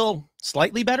you feel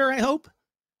slightly better, I hope,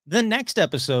 the next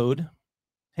episode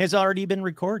has already been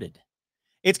recorded.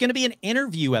 It's going to be an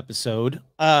interview episode.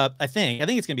 I think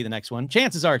it's going to be the next one.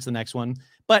 Chances are it's the next one.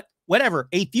 But whatever,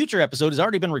 a future episode has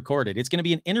already been recorded. It's going to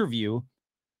be an interview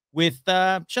with,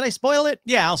 should I spoil it?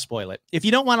 Yeah, I'll spoil it. If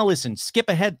you don't want to listen, skip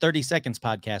ahead 30 seconds,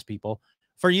 podcast people.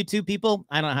 For YouTube people,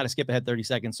 I don't know how to skip ahead 30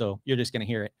 seconds, so you're just going to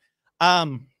hear it.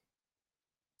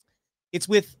 It's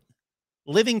with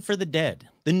Living for the Dead,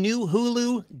 the new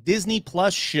Hulu Disney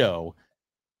Plus show,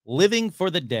 Living for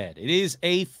the Dead. It is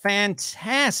a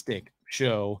fantastic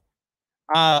show.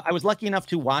 I was lucky enough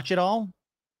to watch it all.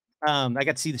 I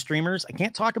got to see the streamers. I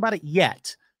can't talk about it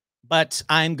yet, but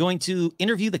I'm going to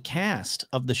interview the cast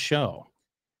of the show.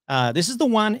 This is the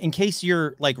one, in case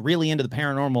you're like really into the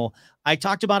paranormal, I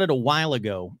talked about it a while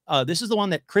ago. This is the one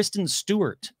that Kristen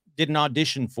Stewart did an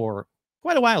audition for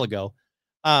quite a while ago.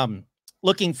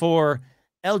 Looking for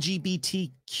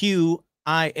LGBTQIA.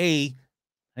 I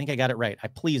think I got it right.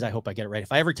 I hope I get it right.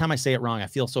 If every time I say it wrong, I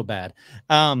feel so bad.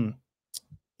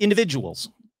 Individuals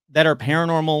that are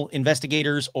paranormal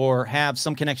investigators or have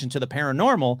some connection to the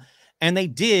paranormal. And they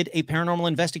did a paranormal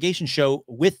investigation show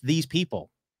with these people.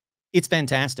 It's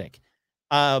fantastic.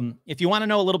 If you want to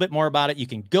know a little bit more about it, you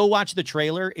can go watch the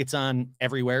trailer. It's on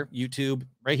everywhere. YouTube,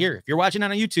 right here. If you're watching on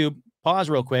YouTube, pause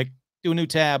real quick, do a new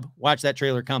tab, watch that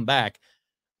trailer, come back.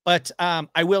 But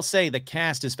I will say the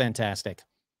cast is fantastic.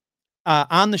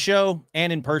 On the show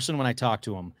and in person when I talk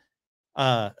to them.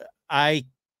 I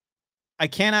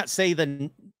cannot say the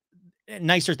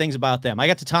nicer things about them. I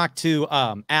got to talk to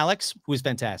Alex, who is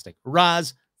fantastic.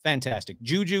 Roz, fantastic.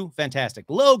 Juju, fantastic.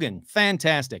 Logan,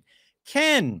 fantastic.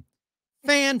 Ken,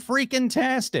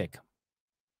 fan-freaking-tastic.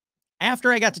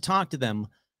 After I got to talk to them,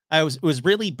 it was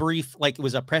really brief, like it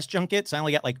was a press junket, so I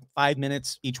only got like 5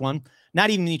 minutes each one. Not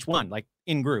even each one, like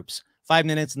in groups. 5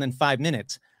 minutes and then 5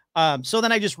 minutes. So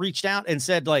then I just reached out and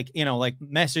said, like,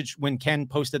 message when Ken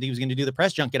posted that he was going to do the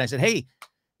press junket. I said, hey,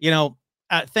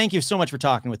 thank you so much for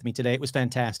talking with me today. It was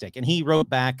fantastic. And he wrote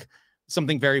back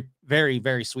something very, very,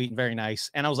 very sweet and very nice.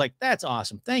 And I was like, that's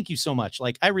awesome. Thank you so much.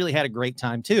 Like, I really had a great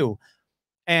time too.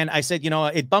 And I said,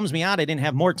 it bums me out I didn't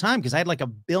have more time because I had like a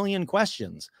billion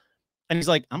questions. And he's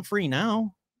like, I'm free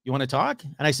now. You want to talk?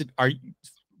 And I said,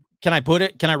 can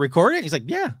I record it? He's like,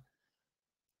 yeah.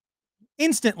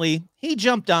 Instantly, he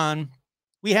jumped on.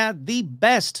 We had the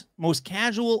best, most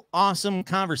casual, awesome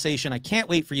conversation. I can't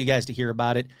wait for you guys to hear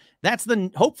about it. That's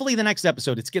hopefully the next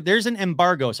episode. There's an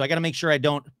embargo, so I got to make sure I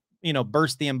don't,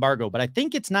 burst the embargo. But I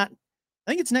think it's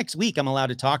next week I'm allowed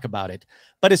to talk about it.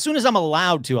 But as soon as I'm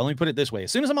allowed to, let me put it this way.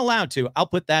 As soon as I'm allowed to, I'll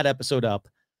put that episode up.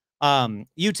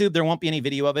 YouTube, there won't be any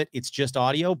video of it. It's just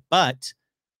audio. But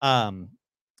I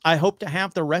hope to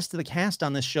have the rest of the cast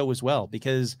on this show as well,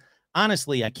 because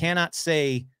honestly, I cannot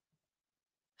say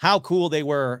how cool they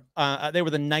were. They were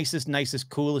the nicest,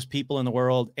 coolest people in the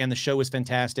world. And the show was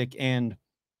fantastic. And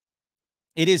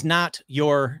it is not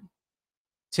your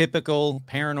typical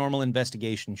paranormal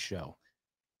investigation show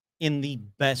in the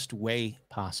best way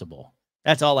possible.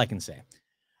 That's all I can say.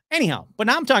 Anyhow, but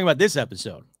now I'm talking about this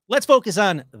episode. Let's focus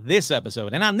on this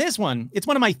episode. And on this one, it's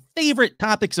one of my favorite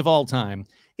topics of all time.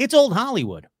 It's old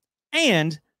Hollywood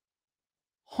and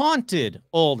haunted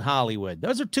old Hollywood.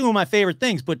 Those are two of my favorite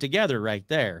things put together right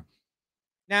there.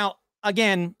 Now,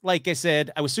 again, like I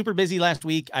said, I was super busy last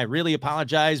week. I really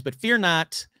apologize, but fear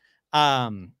not.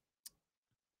 I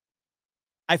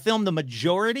filmed the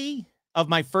majority of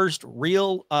my first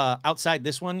real outside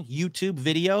this one YouTube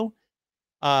video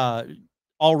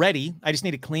already. I just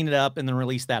need to clean it up and then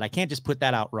release that. I can't just put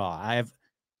that out raw. I've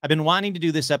been wanting to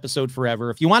do this episode forever.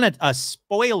 If you want a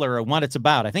spoiler of what it's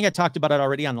about, I think I talked about it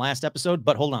already on the last episode,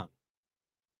 but hold on.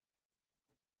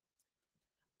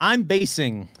 I'm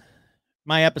basing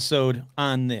my episode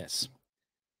on this.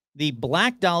 The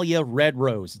Black Dahlia Red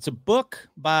Rose. It's a book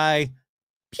by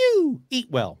Pew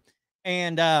Eatwell.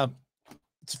 And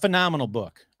it's a phenomenal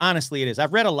book. Honestly, it is.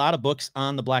 I've read a lot of books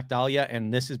on the Black Dahlia,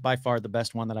 and this is by far the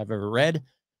best one that I've ever read.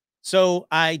 So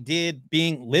I did,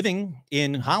 living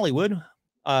in Hollywood,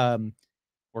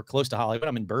 or close to Hollywood.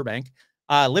 I'm in Burbank,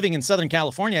 living in Southern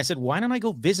California. I said, why don't I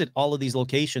go visit all of these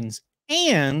locations?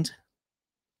 And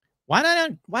why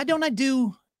don't I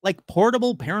do like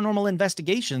portable paranormal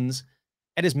investigations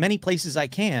at as many places as I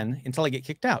can until I get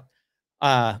kicked out?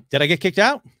 Did I get kicked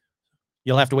out?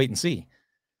 You'll have to wait and see.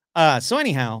 So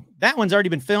anyhow, that one's already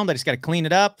been filmed. I just got to clean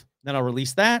it up. Then I'll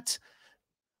release that.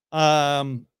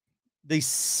 The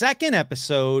second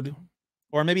episode,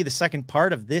 or maybe the second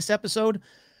part of this episode,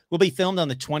 will be filmed on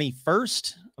the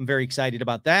 21st. I'm very excited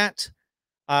about that.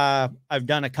 I've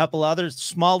done a couple other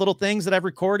small little things that I've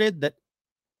recorded that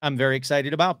I'm very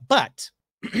excited about. But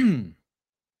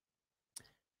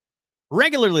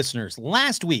regular listeners,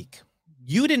 last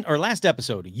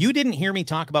episode, you didn't hear me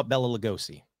talk about Bela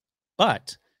Lugosi,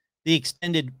 but the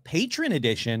extended patron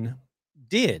edition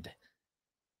did.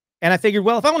 And I figured,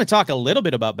 well, if I want to talk a little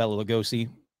bit about Bela Lugosi,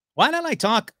 why don't I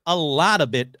talk a lot of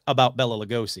bit about Bela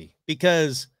Lugosi?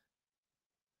 Because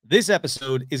this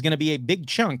episode is going to be a big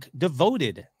chunk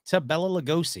devoted to Bela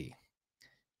Lugosi.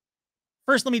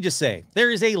 First, let me just say, there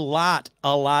is a lot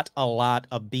of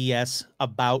BS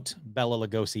about Bela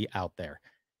Lugosi out there.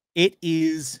 It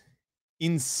is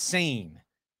insane.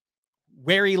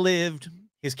 Where he lived,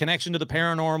 his connection to the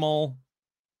paranormal,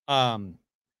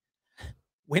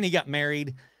 when he got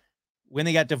married, when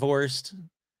they got divorced.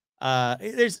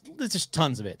 There's just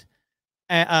tons of it.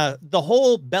 The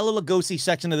whole Bela Lugosi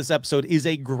section of this episode is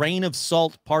a grain of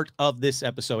salt part of this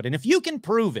episode. And if you can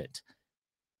prove it,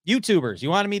 YouTubers,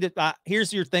 you wanted me to,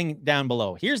 here's your thing down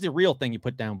below. Here's the real thing you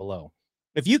put down below.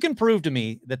 If you can prove to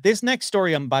me that this next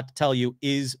story I'm about to tell you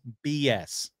is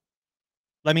BS,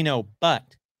 let me know.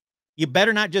 But you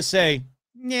better not just say,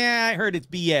 yeah, I heard it's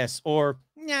BS, or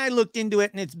yeah, I looked into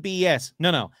it and it's BS.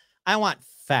 No. I want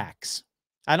facts.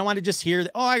 I don't want to just hear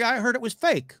that, oh, I heard it was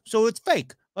fake, so it's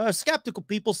fake. Skeptical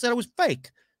people said it was fake.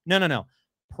 No.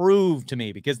 Prove to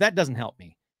me, because that doesn't help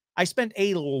me. I spent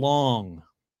a long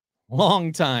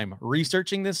time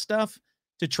researching this stuff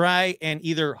to try and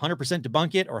either 100%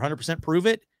 debunk it or 100% prove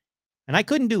it. And I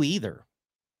couldn't do either.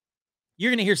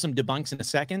 You're going to hear some debunks in a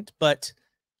second, but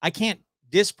I can't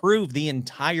disprove the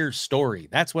entire story.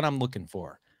 That's what I'm looking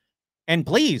for. And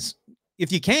please,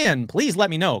 if you can, please let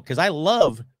me know, because I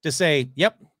love to say,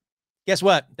 yep, guess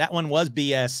what? That one was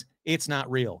BS. It's not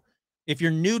real. If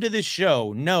you're new to this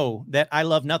show, know that I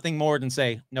love nothing more than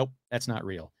say, nope, that's not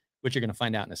real, which you're going to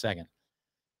find out in a second.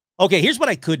 Okay, here's what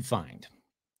I could find.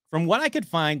 From what I could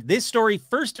find, this story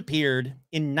first appeared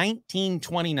in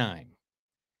 1929.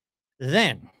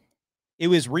 Then it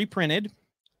was reprinted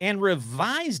and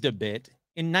revised a bit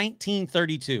in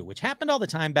 1932, which happened all the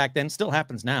time back then, still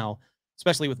happens now,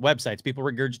 especially with websites. People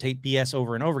regurgitate BS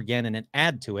over and over again and then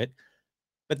add to it.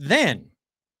 But then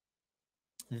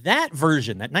that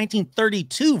version, that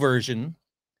 1932 version,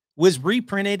 was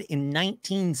reprinted in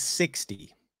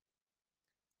 1960.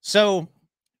 So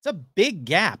it's a big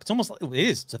gap. It's almost like it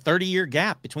is. It's a 30-year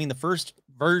gap between the first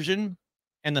version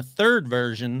and the third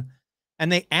version,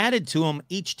 and they added to them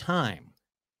each time.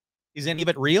 Is any of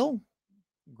it real?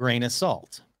 Grain of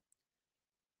salt.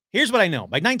 Here's what I know.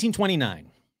 By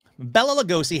 1929, Bela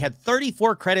Lugosi had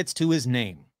 34 credits to his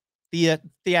name,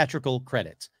 theatrical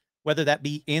credits, whether that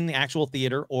be in the actual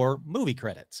theater or movie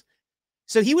credits.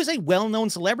 So he was a well-known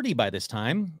celebrity by this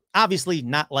time. Obviously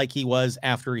not like he was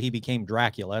after he became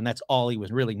Dracula, and that's all he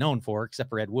was really known for, except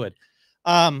for Ed Wood.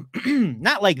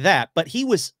 Not like that, but he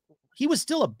was he was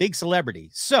still a big celebrity.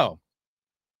 So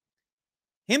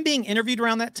him being interviewed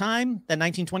around that time, that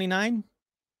 1929,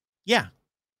 yeah,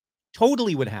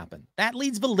 totally would happen. That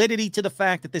leads validity to the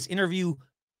fact that this interview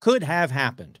could have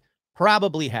happened,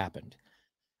 probably happened.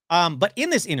 But in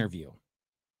this interview,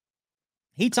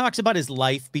 he talks about his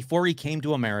life before he came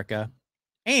to America.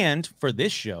 And for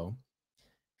this show,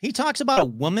 he talks about a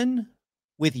woman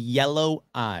with yellow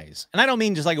eyes. And I don't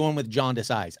mean just like a woman with jaundice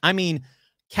eyes. I mean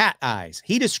cat eyes.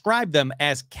 He described them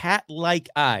as cat-like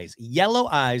eyes, yellow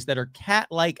eyes that are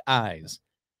cat-like eyes.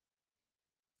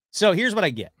 So here's what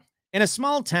I get. In a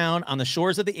small town on the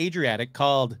shores of the Adriatic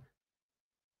called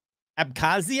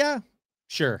Abkhazia,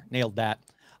 sure, nailed that.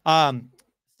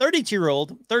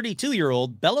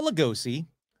 32-year-old Bela Lugosi,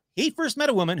 he first met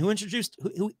a woman who introduced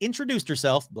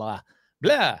herself,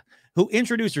 who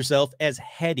introduced herself as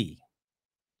Hetty.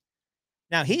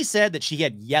 Now, he said that she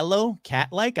had yellow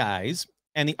cat-like eyes,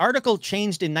 and the article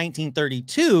changed in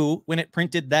 1932 when it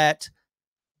printed that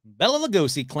Bela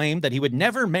Lugosi claimed that he would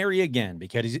never marry again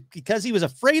because he was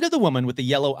afraid of the woman with the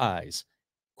yellow eyes.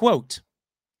 Quote,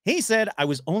 he said, I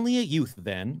was only a youth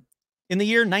then, in the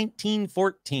year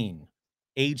 1914,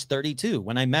 age 32,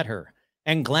 when I met her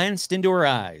and glanced into her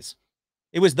eyes.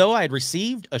 It was though I had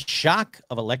received a shock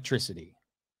of electricity.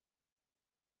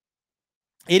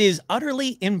 It is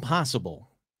utterly impossible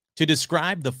to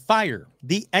describe the fire,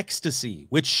 the ecstasy,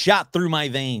 which shot through my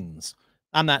veins.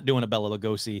 I'm not doing a Bela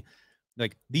Lugosi,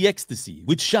 like the ecstasy,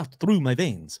 which shot through my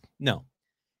veins. No.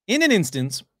 In an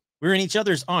instant, we were in each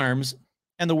other's arms,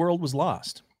 and the world was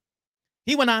lost.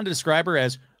 He went on to describe her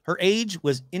as her age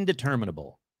was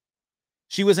indeterminable.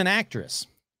 She was an actress.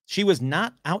 She was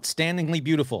not outstandingly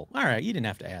beautiful. All right, you didn't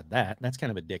have to add that. That's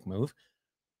kind of a dick move.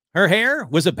 Her hair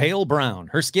was a pale brown.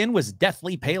 Her skin was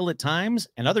deathly pale at times,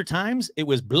 and other times it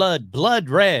was blood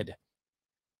red.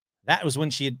 That's when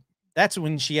she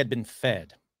had been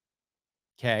fed.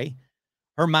 Okay.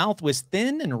 Her mouth was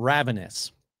thin and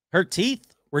ravenous. Her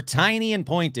teeth were tiny and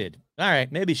pointed. All right,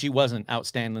 maybe she wasn't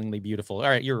outstandingly beautiful. All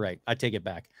right, you're right. I take it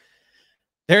back.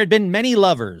 There had been many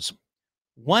lovers.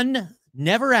 One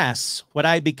never asks what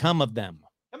I become of them.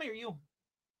 Come here, you.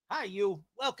 Hi, you.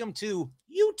 Welcome to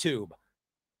YouTube.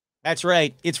 That's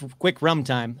right. It's quick rum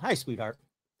time. Hi, sweetheart.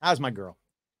 How's my girl?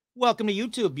 Welcome to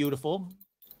YouTube, beautiful.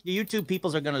 The YouTube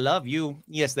peoples are going to love you.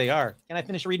 Yes, they are. Can I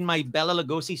finish reading my Bela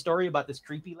Lugosi story about this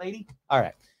creepy lady? All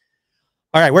right.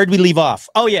 All right. Where did we leave off?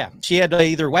 Oh, yeah. She had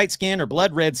either white skin or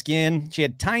blood red skin. She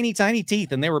had tiny, tiny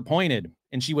teeth, and they were pointed,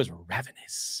 and she was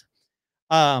ravenous.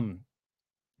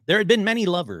 There had been many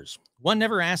lovers. One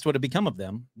never asked what had become of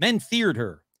them. Men feared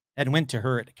her and went to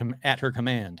her at her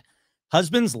command.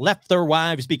 Husbands left their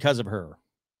wives because of her.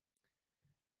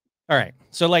 All right.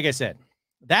 So like I said,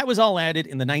 that was all added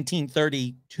in the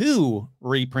 1932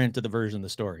 reprint of the version of the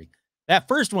story. That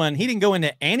first one, he didn't go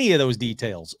into any of those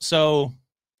details. So,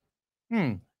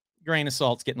 grain of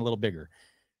salt's getting a little bigger.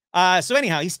 So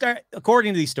anyhow,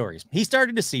 according to these stories, he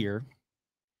started to see her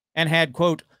and had,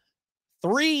 quote,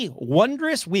 3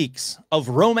 wondrous weeks of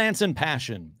romance and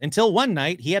passion until one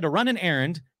night he had to run an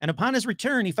errand. And upon his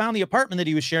return, he found the apartment that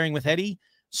he was sharing with Hetty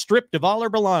stripped of all her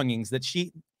belongings, that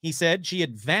he said she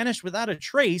had vanished without a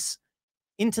trace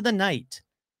into the night.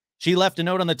 She left a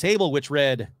note on the table which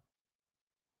read,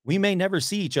 "We may never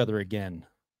see each other again,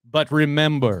 but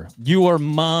remember, you are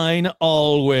mine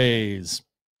always."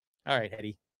 All right,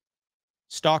 Hetty.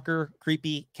 Stalker,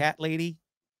 creepy cat lady.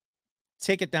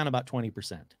 Take it down about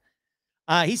 20%.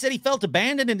 He said he felt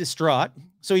abandoned and distraught,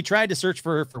 so he tried to search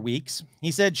for her for weeks.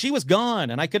 He said, she was gone,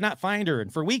 and I could not find her,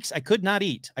 and for weeks I could not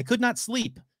eat. I could not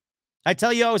sleep. I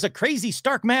tell you, I was a crazy,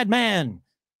 stark madman.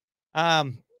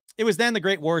 It was then the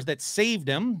Great Wars that saved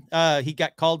him. He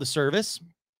got called to service.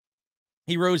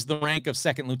 He rose to the rank of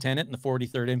 2nd lieutenant in the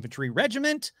 43rd Infantry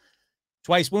Regiment,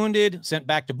 twice wounded, sent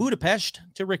back to Budapest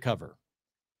to recover.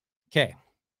 Okay.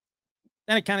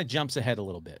 Then it kind of jumps ahead a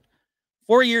little bit.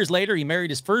 4 years later, he married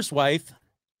his first wife,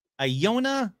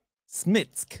 Iona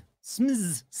Smizk.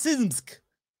 Szymczyk.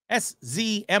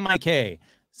 S-Z-M-I-K.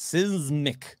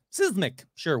 Szymczyk.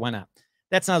 Sure, why not?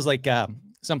 That sounds like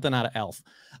something out of Elf.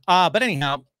 But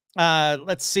anyhow,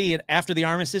 let's see. After the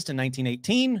armistice in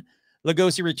 1918,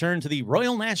 Lugosi returned to the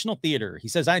Royal National Theater. He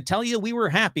says, I tell you, we were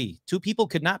happy. 2 people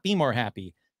could not be more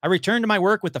happy. I returned to my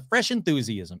work with a fresh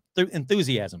enthusiasm.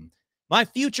 My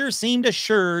future seemed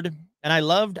assured, and I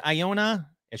loved Iona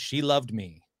as she loved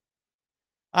me.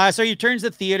 So he returns to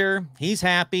the theater. He's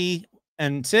happy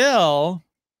until...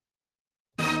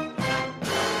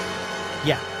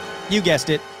 yeah, you guessed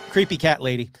it. Creepy cat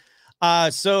lady.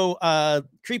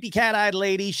 Creepy cat-eyed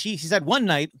lady. She said one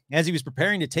night, as he was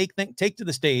preparing to take to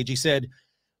the stage, he said,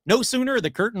 No sooner had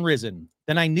the curtain risen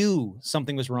than I knew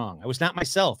something was wrong. I was not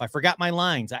myself. I forgot my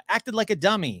lines. I acted like a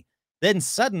dummy. Then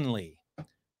suddenly,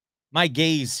 my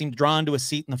gaze seemed drawn to a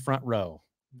seat in the front row.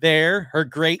 There, her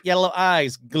great yellow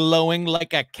eyes glowing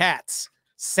like a cat's,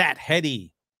 sat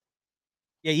Hetty.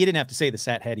 Yeah, you didn't have to say the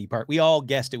sat Hetty part. We all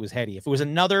guessed it was Hetty. If it was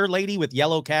another lady with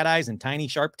yellow cat eyes and tiny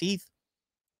sharp teeth,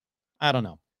 I don't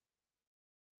know.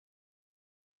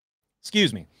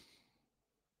 Excuse me.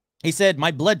 He said,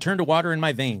 my blood turned to water in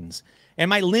my veins, and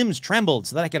my limbs trembled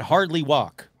so that I could hardly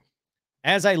walk.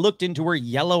 As I looked into her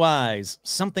yellow eyes,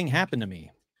 something happened to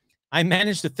me. I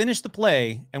managed to finish the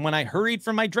play, and when I hurried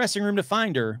from my dressing room to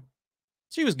find her,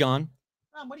 she was gone.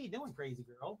 Mom, what are you doing, crazy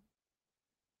girl?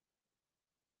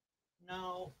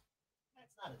 No,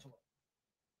 that's not a toy.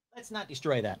 Let's not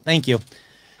destroy that. Thank you.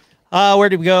 Where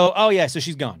did we go? Oh, yeah, so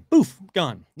she's gone. Poof,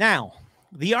 gone. Now,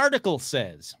 the article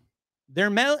says their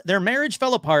marriage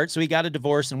fell apart, so he got a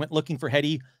divorce and went looking for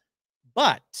Hetty.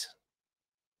 But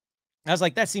I was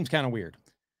like, that seems kind of weird.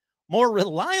 More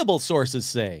reliable sources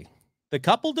say the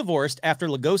couple divorced after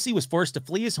Lugosi was forced to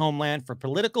flee his homeland for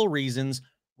political reasons,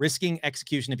 risking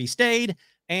execution if he stayed,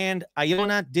 and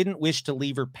Iona didn't wish to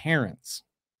leave her parents.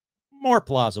 More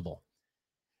plausible.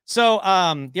 So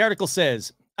the article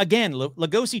says, again,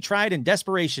 Lugosi tried in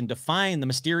desperation to find the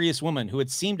mysterious woman who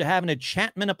had seemed to have an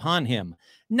enchantment upon him.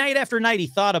 Night after night, he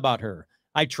thought about her.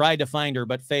 I tried to find her,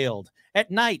 but failed.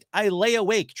 At night, I lay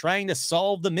awake trying to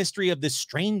solve the mystery of this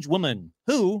strange woman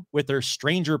who, with her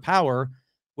stranger power,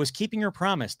 was keeping her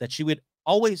promise that she would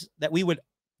always, that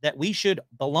we should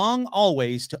belong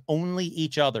always to only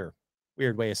each other.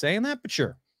 Weird way of saying that, but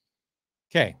sure.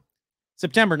 Okay.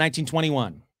 September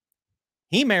 1921.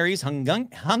 He marries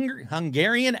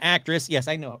Hungarian actress. Yes,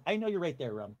 I know. I know you're right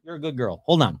there, Rum. You're a good girl.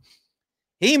 Hold on.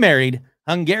 He married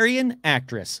Hungarian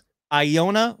actress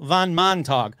Iona von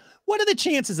Montag. What are the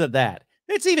chances of that?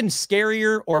 It's even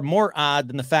scarier or more odd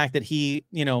than the fact that he,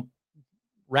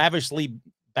 ravenously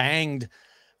banged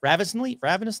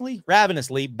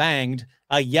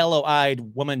a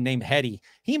yellow-eyed woman named Hetty.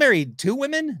 He married two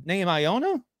women named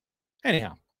Iona?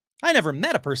 Anyhow, I never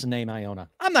met a person named Iona.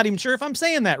 I'm not even sure if I'm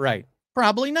saying that right.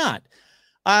 Probably not.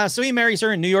 So he marries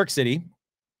her in New York City,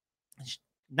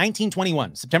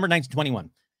 1921, September 1921.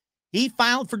 He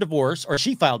filed for divorce, or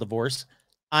she filed divorce,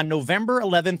 on November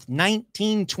 11th,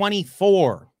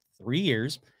 1924, 3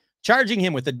 years, charging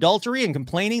him with adultery and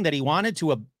complaining that he wanted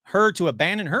her to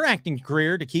abandon her acting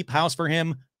career to keep house for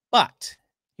him. But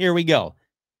here we go.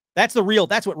 That's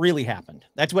what really happened.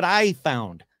 That's what I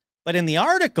found. But in the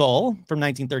article from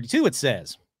 1932, it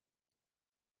says,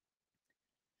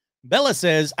 Bela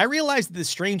says, I realized that the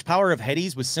strange power of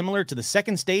Hetty's was similar to the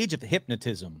second stage of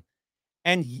hypnotism.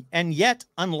 And yet,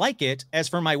 unlike it, as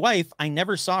for my wife, I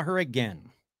never saw her again.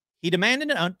 He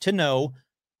demanded to know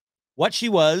what she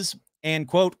was and,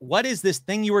 quote, what is this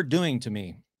thing you are doing to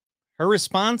me? Her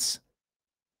response,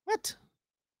 what?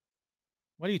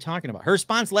 What are you talking about? Her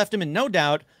response left him in no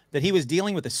doubt that he was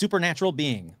dealing with a supernatural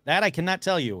being. That I cannot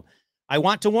tell you. I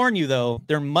want to warn you, though,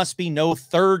 there must be no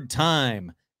third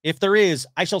time. If there is,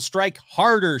 I shall strike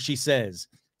harder, she says.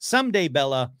 Someday,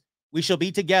 Bella, we shall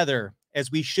be together as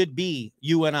we should be,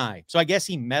 you and I. So I guess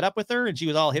he met up with her and she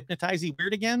was all hypnotized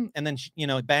weird again. And then, she,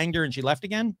 banged her and she left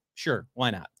again. Sure.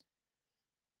 Why not?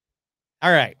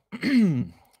 All right.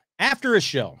 After a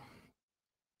show,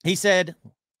 he said,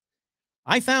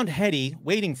 I found Hetty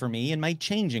waiting for me in my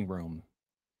changing room.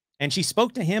 And she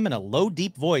spoke to him in a low,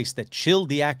 deep voice that chilled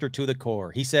the actor to the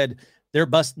core. He said,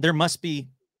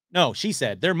 she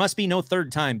said, there must be no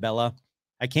third time, Bella.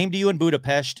 I came to you in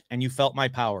Budapest and you felt my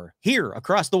power. Here,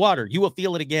 across the water, you will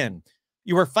feel it again.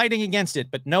 You were fighting against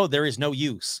it, but no, there is no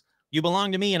use. You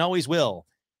belong to me and always will.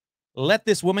 Let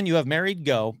this woman you have married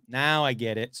go. Now I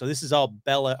get it. So this is all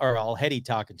Bella or all Hetty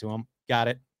talking to him. Got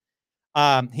it.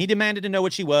 He demanded to know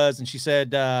what she was. And she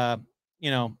said, I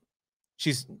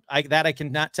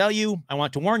cannot tell you. I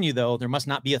want to warn you, though, there must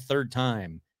not be a third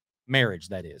time. Marriage,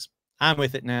 that is. I'm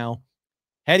with it now.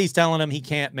 Hetty's telling him he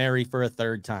can't marry for a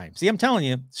third time. See, I'm telling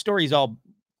you, story's all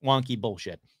wonky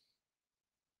bullshit.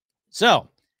 So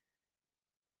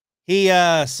he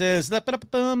says,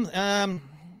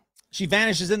 she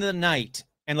vanishes into the night,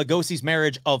 and Lugosi's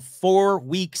marriage of 4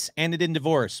 weeks ended in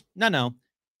divorce. No.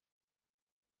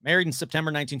 Married in September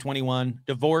 1921,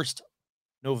 divorced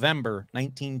November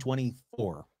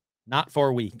 1924. Not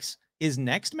 4 weeks. His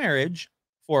next marriage,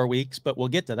 4 weeks, but we'll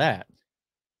get to that.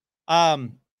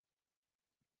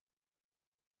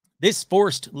 This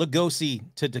forced Lugosi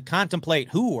to contemplate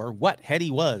who or what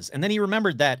Hetty was. And then he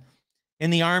remembered that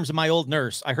in the arms of my old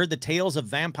nurse, I heard the tales of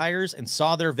vampires and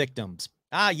saw their victims.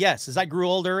 Ah, yes, as I grew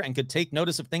older and could take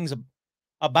notice of things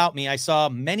about me, I saw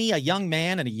many a young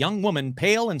man and a young woman,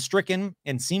 pale and stricken,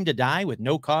 and seemed to die with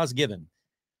no cause given.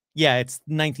 Yeah, it's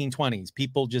 1920s.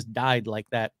 People just died like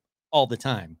that all the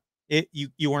time.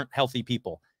 You weren't healthy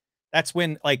people. That's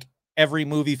when, like, every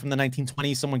movie from the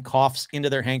 1920s, someone coughs into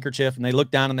their handkerchief and they look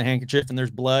down on the handkerchief and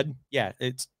there's blood. Yeah,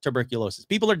 it's tuberculosis.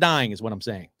 People are dying is what I'm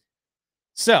saying.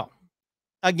 So,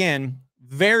 again,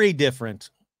 very different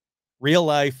real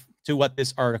life to what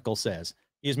this article says.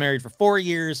 He was married for 4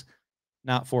 years,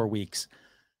 not 4 weeks.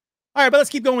 All right, but let's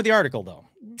keep going with the article, though.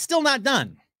 Still not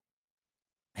done.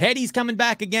 Hetty's coming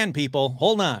back again, people.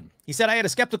 Hold on. He said, I had a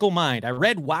skeptical mind. I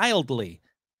read widely,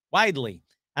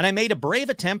 and I made a brave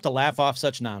attempt to laugh off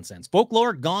such nonsense.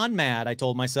 Folklore gone mad, I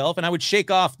told myself, and I would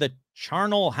shake off the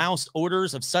charnel house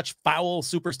odors of such foul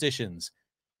superstitions.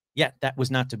 Yet that was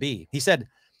not to be. He said,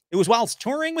 it was whilst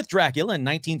touring with Dracula in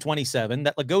 1927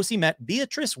 that Lugosi met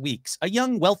Beatrice Weeks, a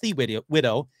young, wealthy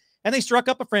widow, and they struck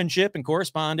up a friendship and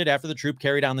corresponded after the troupe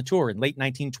carried on the tour. In late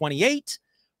 1928,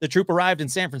 the troupe arrived in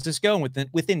San Francisco, and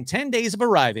within 10 days of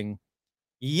arriving,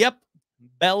 yep,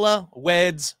 Bela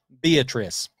weds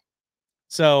Beatrice.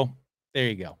 So there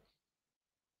you go.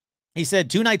 He said,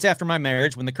 2 nights after my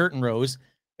marriage, when the curtain rose,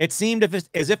 it seemed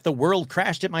as if the world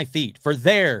crashed at my feet. For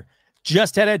there,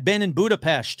 just had I been in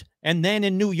Budapest and then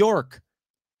in New York,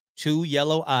 2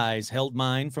 yellow eyes held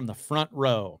mine from the front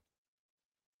row.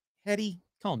 Hetty,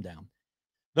 calm down.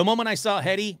 The moment I saw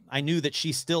Hetty, I knew that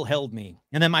she still held me,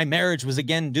 and that my marriage was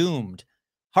again doomed.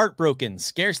 Heartbroken,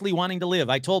 scarcely wanting to live,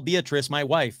 I told Beatrice, my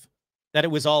wife, that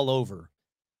it was all over.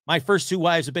 My first 2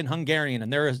 wives have been Hungarian,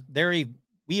 and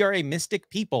we are a mystic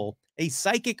people, a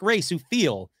psychic race who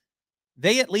feel.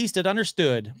 They at least had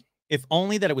understood, if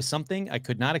only that it was something I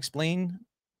could not explain.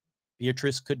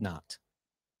 Beatrice could not.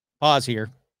 Pause here.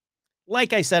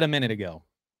 Like I said a minute ago,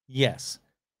 yes,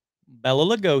 Bela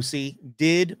Lugosi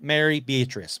did marry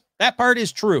Beatrice. That part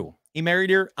is true. He married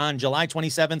her on July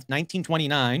 27th,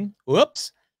 1929.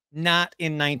 Whoops. Not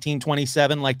in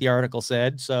 1927, like the article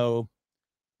said. So,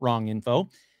 wrong info.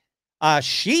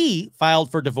 She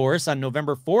filed for divorce on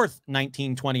November 4th,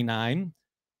 1929,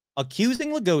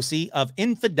 accusing Lugosi of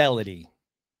infidelity.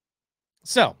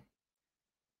 So,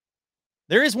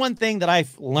 there is one thing that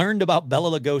I've learned about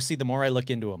Bela Lugosi the more I look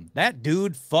into him. That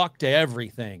dude fucked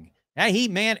everything.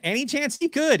 Man, any chance he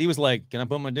could, he was like, can I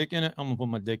put my dick in it? I'm going to put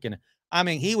my dick in it. I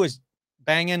mean, he was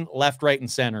banging left, right,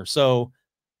 and center. So,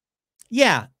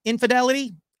 yeah,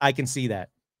 infidelity, I can see that.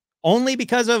 Only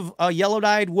because of a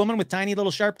yellow-dyed woman with tiny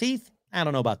little sharp teeth? I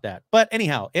don't know about that. But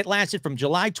anyhow, it lasted from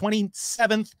July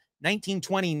 27th,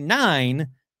 1929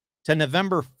 to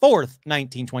November 4th,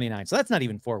 1929. So that's not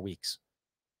even 4 weeks.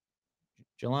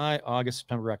 July, August,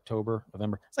 September, October,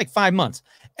 November. It's like 5 months.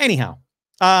 Anyhow,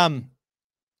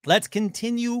 let's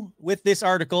continue with this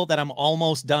article that I'm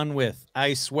almost done with.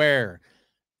 I swear.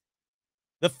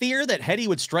 The fear that Hetty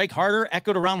would strike harder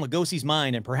echoed around Lugosi's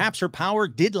mind, and perhaps her power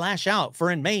did lash out, for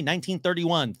in May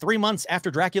 1931, 3 months after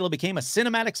Dracula became a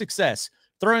cinematic success,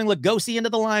 throwing Lugosi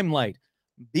into the limelight,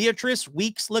 Beatrice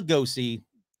Weeks Lugosi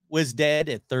was dead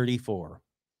at 34.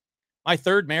 My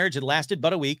third marriage had lasted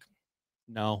but a week.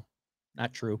 No,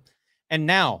 not true. And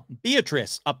now,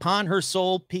 Beatrice, upon her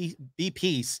soul be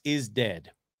peace, is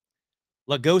dead.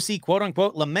 Lugosi,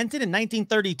 quote-unquote, lamented in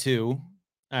 1932...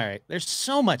 All right. There's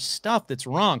so much stuff that's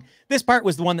wrong. This part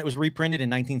was the one that was reprinted in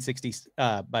 1960,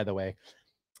 by the way.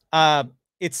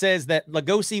 It says that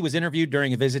Lugosi was interviewed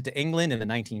during a visit to England in the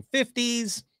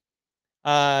 1950s.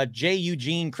 J.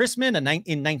 Eugene Chrisman in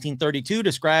 1932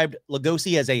 described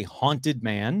Lugosi as a haunted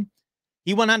man.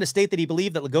 He went on to state that he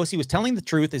believed that Lugosi was telling the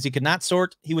truth, as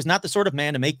he was not the sort of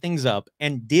man to make things up,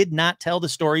 and did not tell the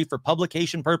story for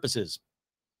publication purposes.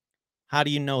 How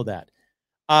do you know that?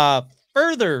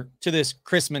 Further to this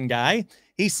Chrisman guy,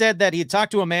 he said that he had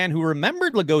talked to a man who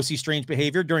remembered Lugosi's strange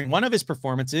behavior during one of his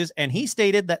performances, and he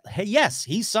stated that, yes,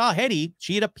 he saw Hetty.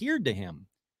 She had appeared to him.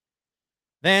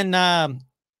 Then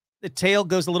the tale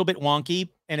goes a little bit wonky,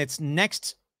 and its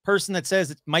next person that says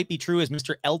it might be true is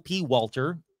Mr. L.P.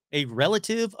 Walter, a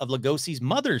relative of Lugosi's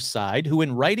mother's side, who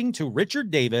in writing to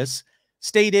Richard Davis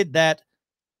stated that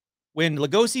when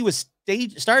Lugosi was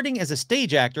starting as a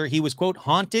stage actor, he was, quote,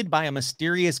 haunted by a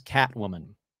mysterious cat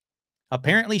woman.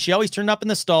 Apparently, she always turned up in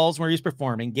the stalls where he was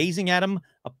performing, gazing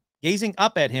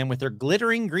up at him with her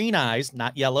glittering green eyes,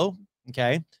 not yellow,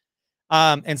 okay,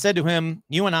 and said to him,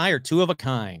 you and I are 2 of a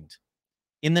kind.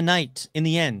 In the night, in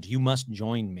the end, you must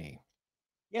join me.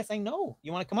 Yes, I know.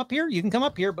 You want to come up here? You can come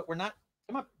up here, but we're not.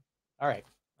 Come up. All right.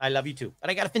 I love you too. But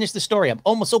I got to finish the story. I'm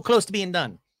almost so close to being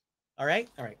done. All right.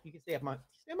 All right. You can stay on my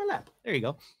lap. There you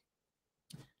go.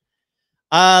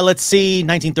 Let's see.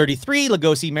 1933,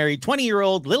 Lugosi married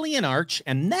 20-year-old Lillian Arch,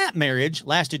 and that marriage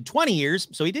lasted 20 years.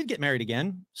 So he did get married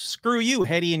again. Screw you,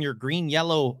 Hetty, and your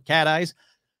green-yellow cat eyes.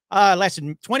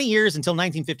 Lasted 20 years until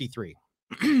 1953.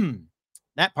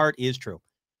 That part is true.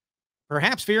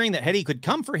 Perhaps fearing that Hetty could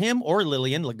come for him or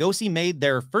Lillian, Lugosi made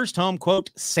their first home, quote,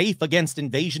 safe against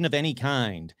invasion of any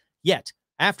kind. Yet,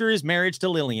 after his marriage to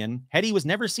Lillian, Hetty was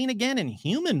never seen again in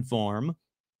human form.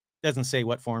 Doesn't say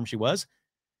what form she was.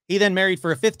 He then married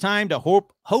for a fifth time to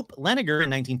Hope Leniger in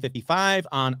 1955.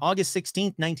 On August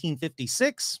 16th,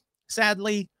 1956,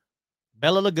 sadly,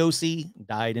 Bela Lugosi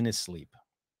died in his sleep.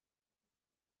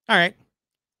 All right.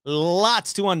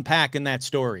 Lots to unpack in that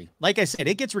story. Like I said,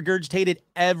 it gets regurgitated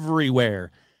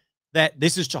everywhere that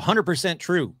this is 100%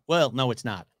 true. Well, no, it's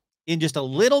not. In just a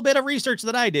little bit of research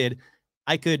that I did,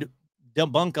 I could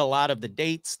debunk a lot of the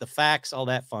dates, the facts, all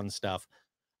that fun stuff.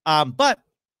 But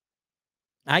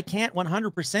I can't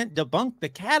 100% debunk the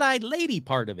cat-eyed lady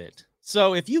part of it.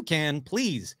 So if you can,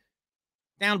 please,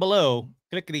 down below,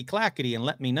 clickety-clackety, and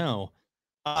let me know.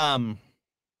 I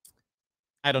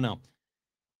don't know.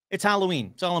 It's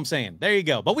Halloween. That's all I'm saying. There you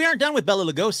go. But we aren't done with Bela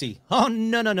Lugosi. Oh,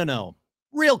 no, no, no, no.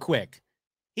 Real quick.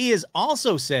 He is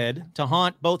also said to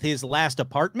haunt both his last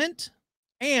apartment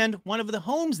and one of the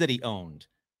homes that he owned.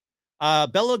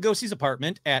 Bela Lugosi's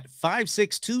apartment at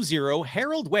 5620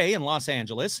 Harold Way in Los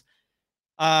Angeles.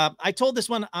 I told this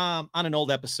one on an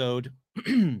old episode.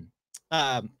 He's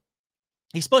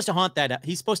supposed to haunt that.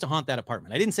 He's supposed to haunt that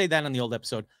apartment. I didn't say that on the old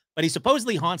episode, but he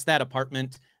supposedly haunts that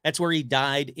apartment. That's where he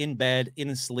died in bed, in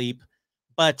his sleep.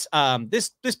 But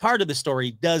this part of the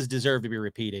story does deserve to be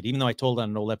repeated, even though I told it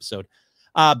on an old episode.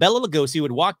 Bela Lugosi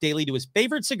would walk daily to his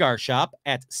favorite cigar shop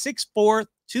at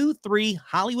 6423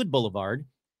 Hollywood Boulevard.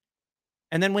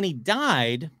 And then when he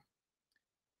died,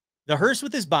 the hearse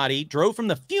with his body drove from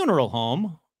the funeral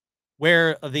home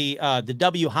where the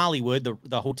W Hollywood,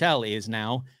 the hotel is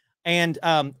now. And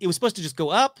it was supposed to just go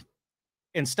up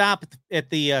and stop at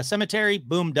the cemetery.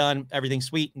 Boom, done. Everything's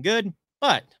sweet and good.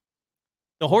 But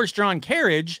the horse-drawn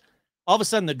carriage, all of a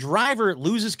sudden the driver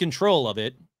loses control of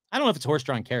it. I don't know if it's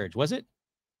horse-drawn carriage. Was it?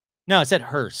 No, it said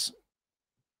hearse.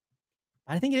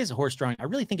 I think it is a horse-drawn. I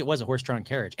really think it was a horse-drawn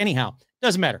carriage. Anyhow,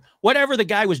 doesn't matter. Whatever the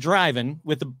guy was driving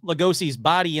with the Lugosi's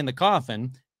body in the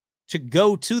coffin to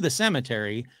go to the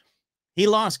cemetery, he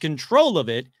lost control of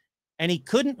it and he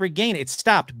couldn't regain it. It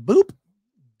stopped. Boop.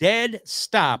 Dead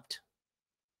stopped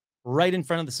right in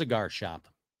front of the cigar shop.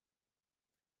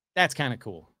 That's kind of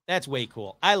cool. That's way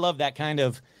cool. I love that kind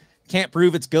of can't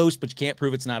prove it's ghost, but you can't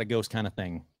prove it's not a ghost kind of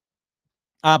thing.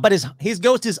 But his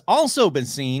ghost has also been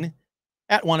seen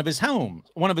at one of his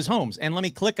homes. And let me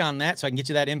click on that so I can get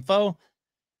you that info.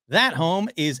 That home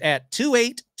is at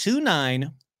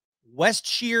 2829 West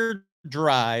Shear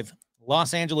Drive,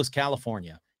 Los Angeles,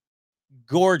 California.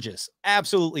 Gorgeous,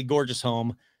 absolutely gorgeous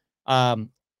home.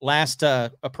 Last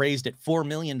appraised at $4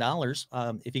 million.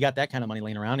 If you got that kind of money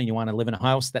laying around and you want to live in a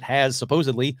house that has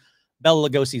supposedly Bela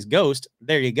Lugosi's ghost,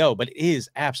 there you go. But it is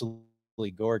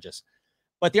absolutely gorgeous.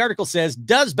 But the article says,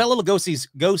 does Bela Lugosi's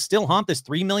ghost still haunt this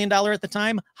 $3 million at the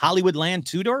time Hollywood land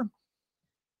two-door?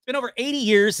 It's been over 80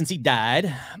 years since he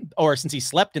died, or since he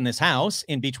slept in this house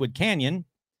in Beechwood Canyon.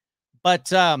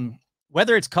 But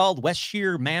whether it's called West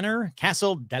Shear Manor,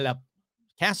 Castle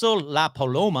La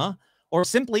Paloma, or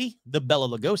simply the Bela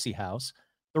Lugosi house,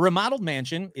 the remodeled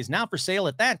mansion is now for sale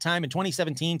at that time in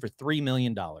 2017 for $3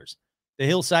 million. The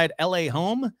hillside LA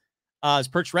home is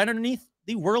perched right underneath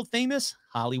the world-famous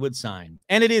Hollywood sign.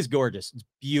 And it is gorgeous. It's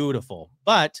beautiful.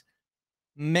 But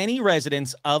many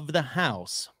residents of the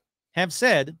house have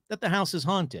said that the house is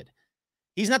haunted.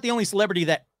 He's not the only celebrity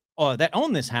that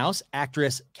owned this house.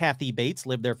 Actress Kathy Bates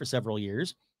lived there for several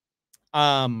years.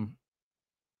 In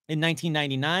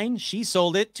 1999, she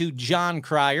sold it to John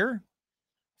Cryer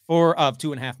of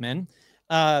Two and a Half Men.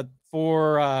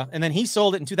 And then he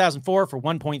sold it in 2004 for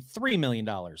 $1.3 million.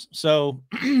 So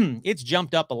it's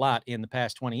jumped up a lot in the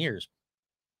past 20 years.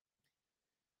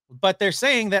 But they're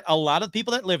saying that a lot of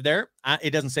people that live there,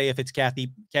 it doesn't say if it's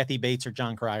Kathy Bates or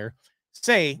John Cryer,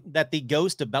 say that the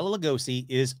ghost of Bela Lugosi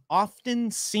is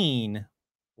often seen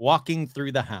walking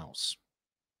through the house.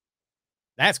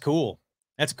 That's cool.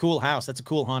 That's a cool house. That's a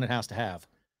cool haunted house to have.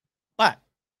 But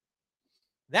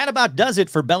that about does it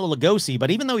for Bela Lugosi.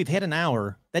 But even though we've hit an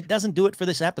hour, that doesn't do it for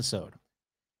this episode.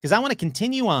 Because I want to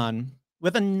continue on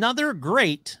with another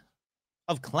great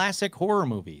of classic horror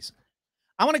movies.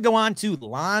 I want to go on to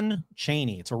Lon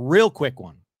Chaney. It's a real quick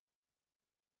one.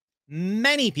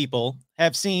 Many people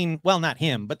have seen, well, not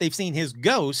him, but they've seen his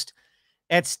ghost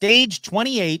at Stage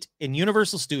 28 in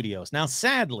Universal Studios. Now,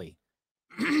 sadly,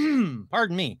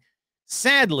 pardon me,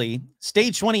 Sadly,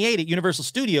 Stage 28 at Universal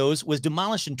Studios was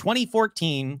demolished in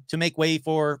 2014 to make way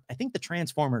for, I think, the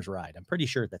Transformers ride. I'm pretty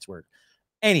sure that's where.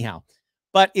 Anyhow,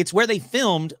 but it's where they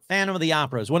filmed Phantom of the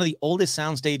Opera. It was one of the oldest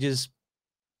sound stages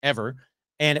ever,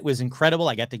 and it was incredible.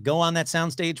 I got to go on that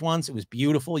soundstage once. It was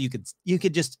beautiful. You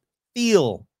could just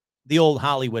feel the old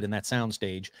Hollywood in that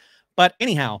soundstage. But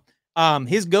anyhow,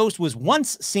 his ghost was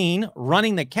once seen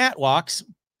running the catwalks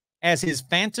as his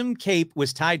phantom cape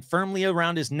was tied firmly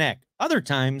around his neck. Other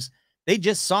times, they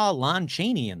just saw Lon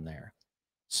Chaney in there.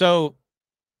 So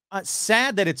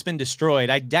sad that it's been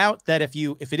destroyed. I doubt that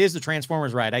if it is the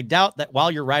Transformers ride, I doubt that while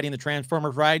you're riding the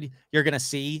Transformers ride, you're going to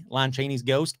see Lon Chaney's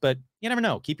ghost, but you never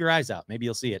know. Keep your eyes out. Maybe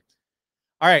you'll see it.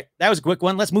 All right, that was a quick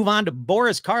one. Let's move on to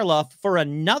Boris Karloff for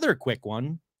another quick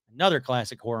one. Another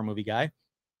classic horror movie guy.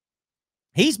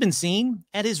 He's been seen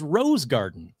at his Rose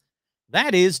Garden.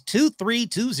 That is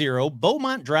 2320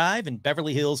 Beaumont Drive in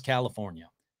Beverly Hills, California.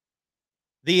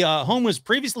 The home was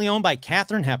previously owned by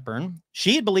Katharine Hepburn.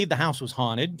 She had believed the house was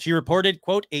haunted. She reported,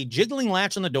 quote, a jiggling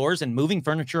latch on the doors and moving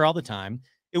furniture all the time.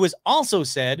 It was also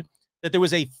said that there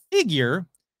was a figure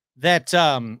that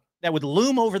that would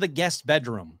loom over the guest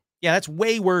bedroom. Yeah, that's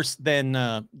way worse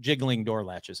than jiggling door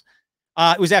latches.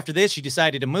 It was after this she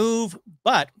decided to move,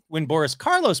 but when Boris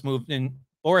Karloff moved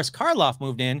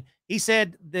in, he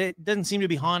said that it doesn't seem to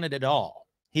be haunted at all.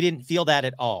 He didn't feel that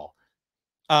at all.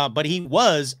 But he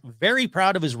was very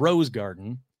proud of his rose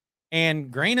garden,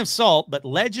 and grain of salt, but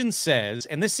legend says,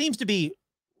 and this seems to be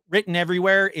written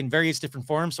everywhere in various different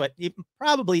forms, so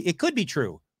it could be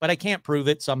true, but I can't prove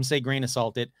it, so I'm going to say grain of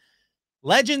salt it.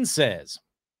 Legend says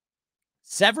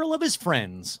several of his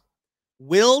friends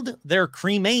willed their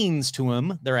cremains to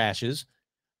him, their ashes,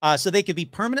 so they could be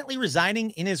permanently residing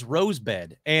in his rose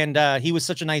bed. And he was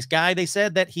such a nice guy, they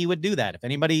said, that he would do that. If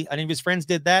any of his friends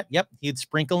did that, yep, he'd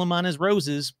sprinkle them on his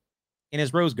roses in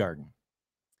his rose garden.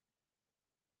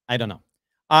 I don't know.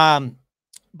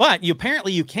 But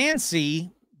apparently you can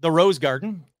see the rose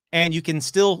garden, and you can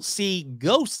still see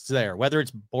ghosts there, whether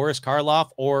it's Boris Karloff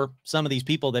or some of these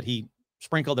people that he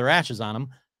sprinkled their ashes on them.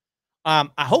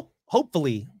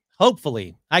 Hopefully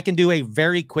I can do a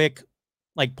very quick,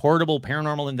 like, portable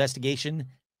paranormal investigation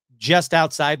just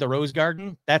outside the rose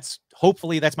garden.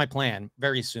 Hopefully that's my plan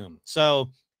very soon.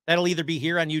 So that'll either be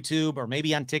here on YouTube or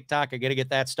maybe on TikTok. I got to get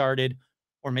that started,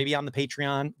 or maybe on the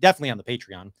Patreon, definitely on the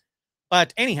Patreon.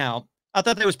 But anyhow, I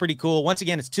thought that was pretty cool. Once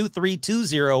again, it's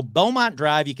 2320 Beaumont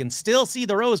Drive. You can still see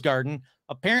the rose garden.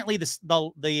 Apparently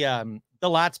the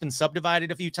lot's been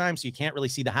subdivided a few times, so you can't really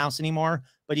see the house anymore,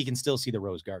 but you can still see the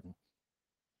rose garden.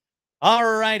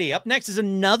 All righty. Up next is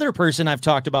another person I've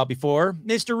talked about before,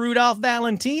 Mr. Rudolph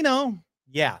Valentino.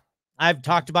 Yeah, I've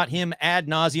talked about him ad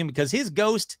nauseum because his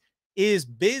ghost is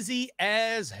busy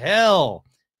as hell.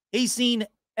 He's seen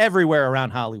everywhere around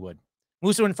Hollywood.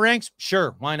 Musso and Frank's?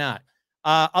 Sure, why not?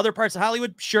 Other parts of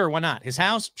Hollywood? Sure, why not? His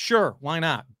house? Sure, why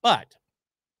not? But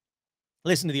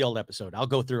listen to the old episode. I'll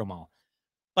go through them all.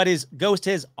 But his ghost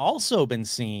has also been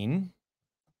seen,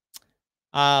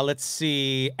 let's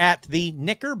see, at the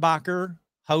Knickerbocker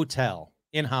Hotel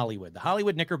in Hollywood, the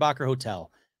Hollywood Knickerbocker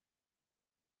Hotel.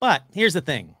 But here's the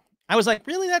thing. I was like,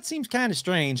 really? That seems kind of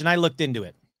strange. And I looked into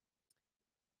it.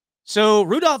 So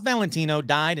Rudolph Valentino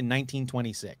died in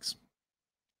 1926.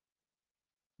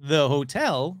 The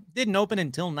hotel didn't open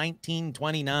until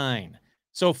 1929.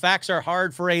 So facts are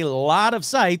hard for a lot of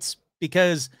sites,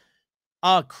 because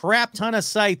a crap ton of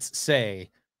sites say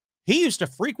he used to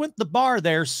frequent the bar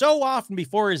there so often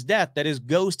before his death that his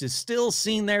ghost is still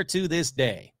seen there to this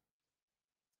day.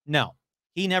 No,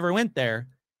 he never went there.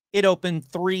 It opened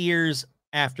 3 years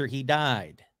after he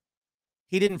died.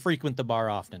 He didn't frequent the bar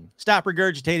often. Stop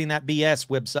regurgitating that BS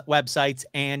websites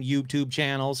and YouTube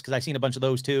channels, because I've seen a bunch of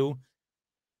those too.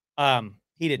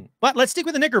 He didn't. But let's stick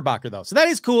with the Knickerbocker, though. So that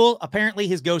is cool. Apparently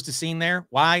his ghost is seen there.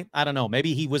 Why? I don't know.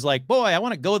 Maybe he was like, boy, I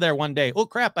want to go there one day. Oh,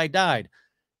 crap, I died.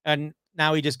 And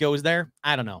now he just goes there.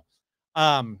 I don't know.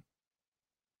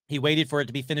 He waited for it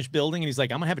to be finished building, and he's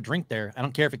like, I'm going to have a drink there. I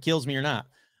don't care if it kills me or not.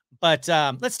 But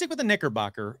let's stick with the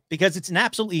Knickerbocker, because it's an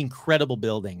absolutely incredible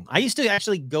building. I used to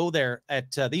actually go there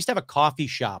at, they used to have a coffee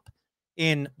shop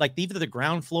in like either the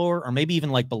ground floor or maybe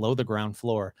even like below the ground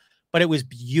floor. But it was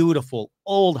beautiful.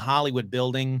 Old Hollywood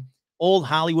building, old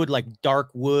Hollywood, like dark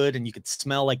wood, and you could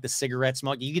smell like the cigarette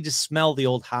smoke. You could just smell the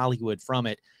old Hollywood from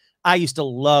it. I used to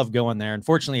love going there.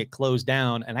 Unfortunately, it closed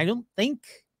down, and I don't think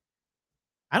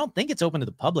it's open to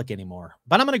the public anymore.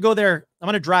 But I'm going to go there. I'm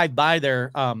going to drive by there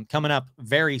coming up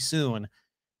very soon,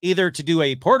 either to do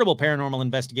a portable paranormal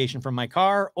investigation from my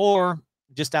car, or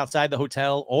just outside the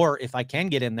hotel, or if I can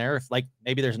get in there, if like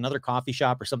maybe there's another coffee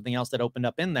shop or something else that opened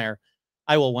up in there,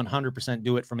 I will 100%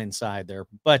 do it from inside there.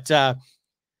 But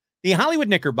the Hollywood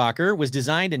Knickerbocker was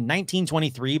designed in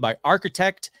 1923 by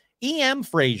architect E.M.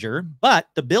 Fraser, but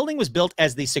the building was built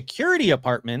as the security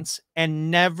apartments and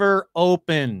never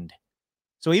opened.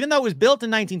 So even though it was built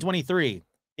in 1923,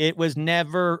 it was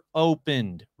never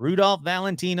opened. Rudolph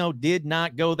Valentino did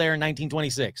not go there in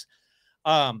 1926,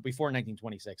 before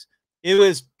 1926. It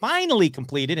was finally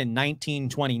completed in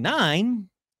 1929,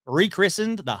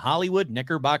 rechristened the Hollywood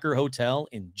Knickerbocker Hotel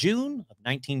in June of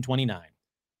 1929.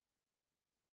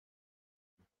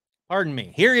 Pardon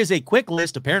me. Here is a quick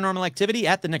list of paranormal activity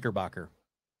at the Knickerbocker.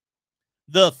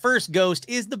 The first ghost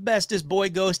is the bestest boy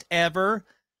ghost ever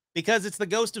because it's the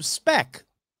ghost of Speck,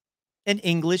 an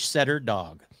English setter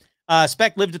dog.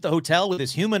 Speck lived at the hotel with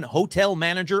his human hotel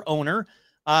manager owner,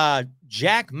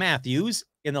 Jack Matthews,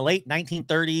 in the late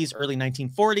 1930s, early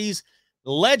 1940s.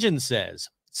 Legend says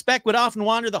Speck would often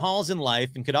wander the halls in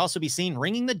life and could also be seen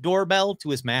ringing the doorbell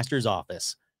to his master's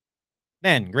office.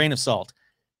 Then, grain of salt.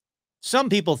 Some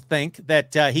people think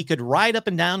that he could ride up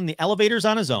and down in the elevators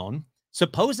on his own,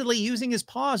 supposedly using his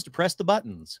paws to press the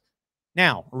buttons.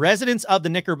 Now, residents of the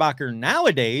Knickerbocker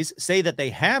nowadays say that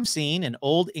they have seen an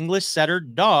old English setter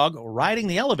dog riding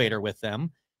the elevator with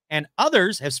them, and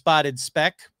others have spotted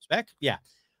Speck,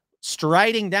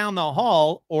 striding down the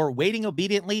hall or waiting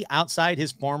obediently outside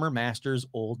his former master's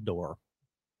old door.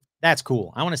 That's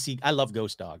cool. I love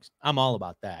ghost dogs. I'm all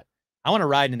about that. I want to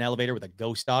ride in an elevator with a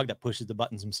ghost dog that pushes the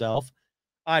buttons himself.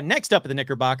 Next up at the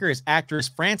Knickerbocker is actress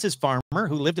Frances Farmer,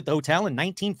 who lived at the hotel in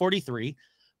 1943.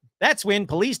 That's when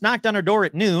police knocked on her door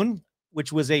at noon,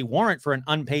 which was a warrant for an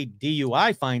unpaid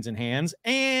DUI fines in hands.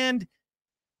 And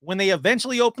when they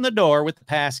eventually opened the door with the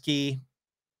pass key,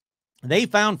 they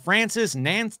found Frances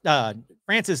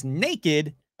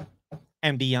naked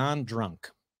and beyond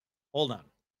drunk. Hold on.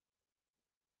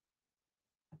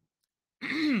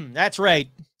 That's right.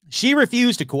 She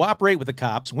refused to cooperate with the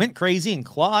cops, went crazy, and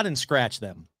clawed and scratched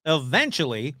them.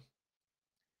 Eventually,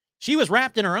 she was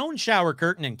wrapped in her own shower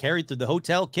curtain and carried through the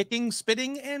hotel, kicking,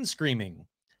 spitting, and screaming.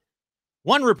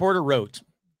 One reporter wrote,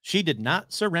 "She did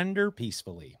not surrender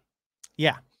peacefully."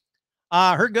 Yeah.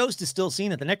 Her ghost is still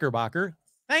seen at the Knickerbocker.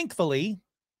 Thankfully,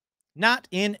 not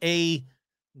in a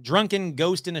drunken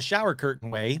ghost in a shower curtain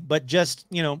way, but just,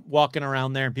 walking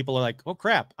around there and people are like, oh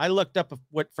crap, I looked up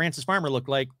what Frances Farmer looked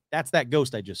like. That's that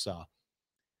ghost I just saw.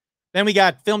 Then we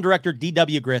got film director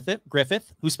D.W.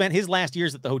 Griffith, who spent his last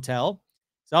years at the hotel.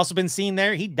 He's also been seen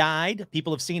there. He died.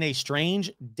 People have seen a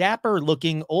strange,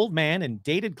 dapper-looking old man in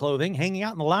dated clothing hanging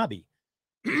out in the lobby,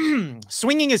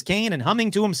 swinging his cane and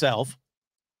humming to himself.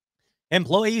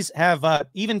 Employees have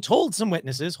even told some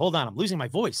witnesses, hold on, I'm losing my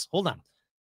voice. Hold on.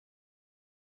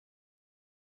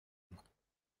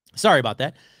 Sorry about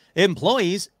that.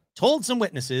 Employees told some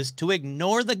witnesses to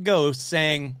ignore the ghost,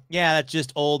 saying, yeah, that's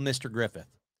just old Mr. Griffith.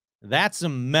 That's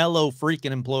some mellow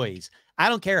freaking employees. I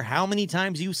don't care how many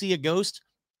times you see a ghost.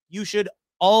 You should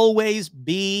always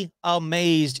be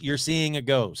amazed you're seeing a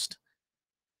ghost.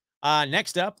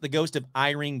 Next up, the ghost of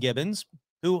Irene Gibbons,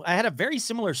 who I had a very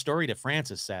similar story to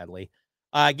Frances, sadly.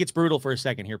 It gets brutal for a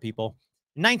second here, people.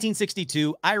 In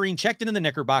 1962, Irene checked into the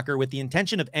Knickerbocker with the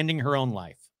intention of ending her own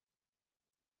life.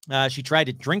 She tried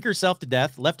to drink herself to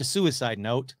death, left a suicide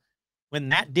note. When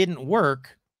that didn't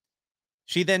work,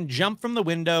 she then jumped from the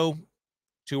window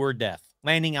to her death,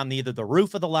 landing on either the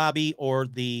roof of the lobby or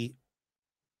the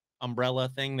umbrella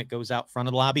thing that goes out front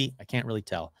of the lobby. I can't really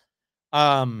tell.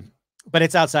 But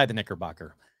it's outside the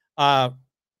Knickerbocker.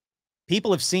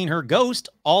 People have seen her ghost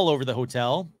all over the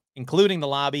hotel, including the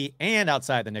lobby and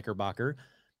outside the Knickerbocker.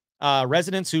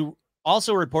 Residents who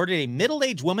also reported a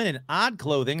middle-aged woman in odd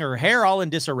clothing, her hair all in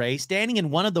disarray, standing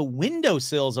in one of the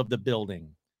windowsills of the building.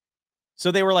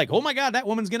 So they were like, oh my God, that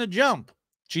woman's going to jump.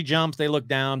 She jumps. They look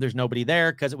down. There's nobody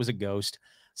there because it was a ghost.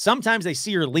 Sometimes they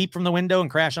see her leap from the window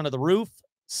and crash onto the roof.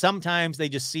 Sometimes they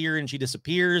just see her and she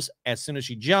disappears as soon as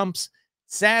she jumps.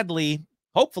 Sadly,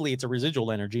 hopefully it's a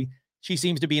residual energy. She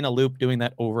seems to be in a loop doing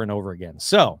that over and over again.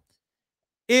 So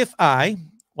if I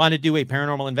want to do a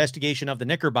paranormal investigation of the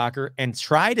Knickerbocker and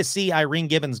try to see Irene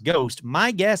Gibbons' ghost,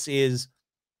 my guess is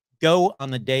go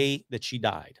on the day that she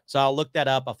died. So I'll look that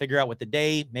up. I'll figure out what the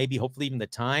day, maybe hopefully even the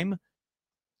time,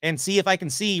 and see if I can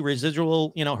see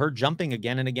residual, her jumping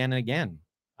again and again and again.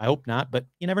 I hope not, but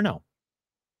you never know.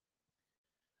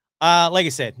 Like I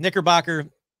said, Knickerbocker,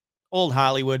 old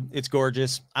Hollywood. It's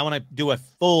gorgeous. I want to do a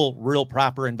full, real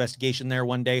proper investigation there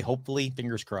one day. Hopefully,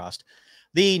 fingers crossed.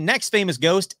 The next famous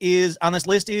ghost is on this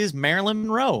list is Marilyn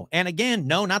Monroe. And again,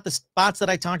 no, not the spots that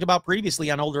I talked about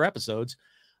previously on older episodes.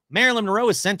 Marilyn Monroe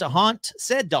is said to haunt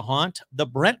the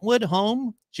Brentwood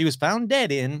home she was found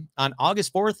dead in on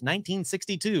August 4th,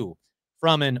 1962.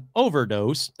 from an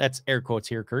overdose. That's air quotes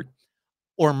here, Kurt,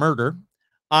 or murder.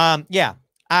 Yeah,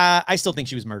 I still think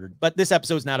she was murdered, but this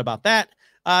episode's not about that.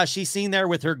 She's seen there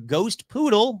with her ghost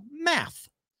poodle, Math.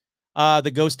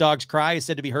 The ghost dog's cry is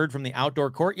said to be heard from the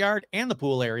outdoor courtyard and the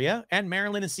pool area, and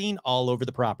Marilyn is seen all over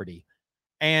the property.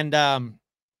 And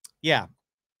yeah,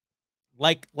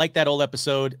 like that old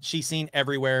episode, she's seen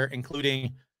everywhere,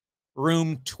 including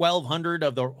room 1200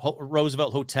 of the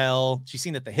Roosevelt Hotel. She's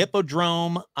seen at the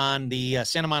Hippodrome on the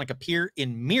Santa Monica Pier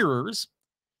in mirrors.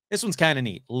 This one's kind of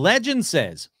neat. Legend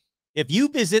says, if you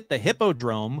visit the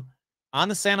Hippodrome on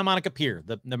the Santa Monica Pier,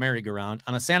 the merry-go-round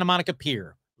on a Santa Monica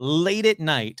Pier, late at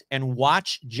night and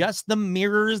watch just the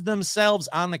mirrors themselves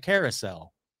on the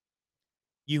carousel,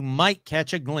 you might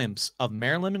catch a glimpse of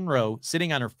Marilyn Monroe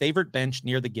sitting on her favorite bench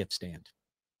near the gift stand.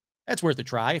 That's worth a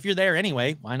try. If you're there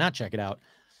anyway, why not check it out?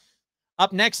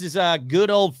 Up next is a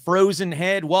good old frozen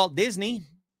head Walt Disney.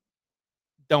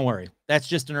 Don't worry. That's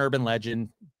just an urban legend.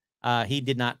 He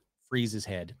did not freeze his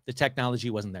head. The technology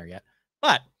wasn't there yet.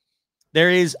 But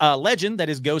there is a legend that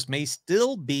his ghost may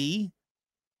still be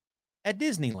at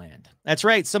Disneyland. That's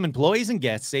right. Some employees and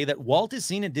guests say that Walt is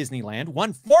seen at Disneyland.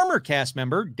 One former cast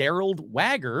member, Daryl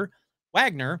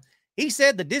Wagner, he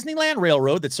said the Disneyland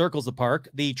Railroad that circles the park,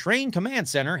 the train command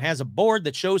center, has a board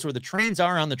that shows where the trains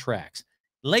are on the tracks.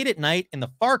 Late at night, in the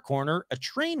far corner, a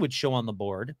train would show on the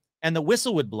board, and the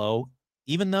whistle would blow,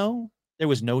 even though there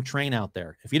was no train out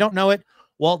there. If you don't know it,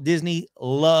 Walt Disney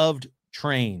loved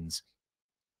trains.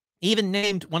 He even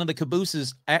named one of the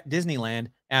cabooses at Disneyland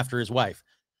after his wife.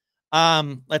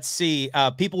 Let's see.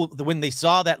 People, when they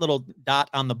saw that little dot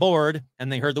on the board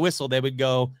and they heard the whistle, they would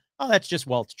go, oh, that's just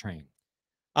Walt's train.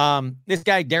 This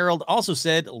guy, Daryl, also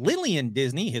said Lillian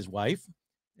Disney, his wife,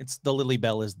 it's the Lily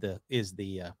Bell is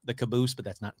the caboose, but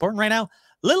that's not important right now.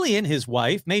 Lillian, his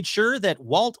wife, made sure that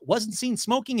Walt wasn't seen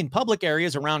smoking in public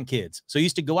areas around kids. So he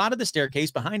used to go out of the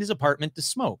staircase behind his apartment to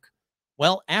smoke.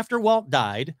 Well, after Walt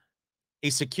died, a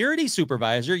security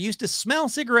supervisor used to smell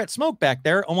cigarette smoke back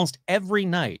there almost every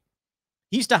night.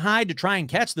 He used to hide to try and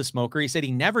catch the smoker. He said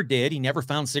he never did. He never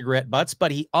found cigarette butts,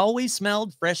 but he always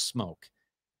smelled fresh smoke.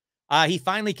 He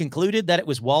finally concluded that it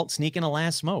was Walt sneaking a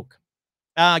last smoke.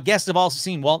 Guests have also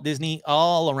seen Walt Disney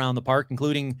all around the park,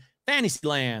 including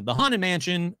Fantasyland, the Haunted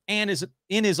Mansion, and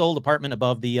in his old apartment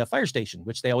above the fire station,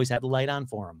 which they always had the light on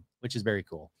for him, which is very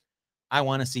cool. I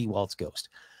want to see Walt's ghost.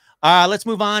 Let's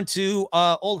move on to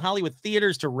old Hollywood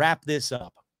theaters to wrap this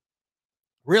up.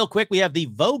 Real quick, we have the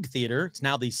Vogue Theater. It's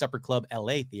now the Supper Club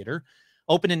LA Theater.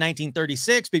 Opened in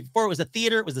 1936. Before it was a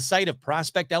theater, it was the site of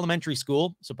Prospect Elementary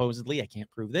School. Supposedly, I can't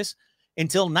prove this.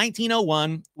 Until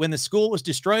 1901, when the school was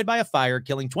destroyed by a fire,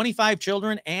 killing 25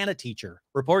 children and a teacher.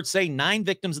 Reports say 9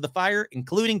 victims of the fire,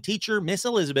 including teacher Miss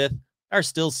Elizabeth, are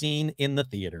still seen in the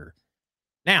theater.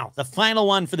 Now, the final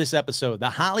one for this episode, the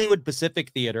Hollywood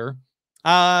Pacific Theater.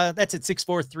 That's at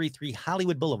 6433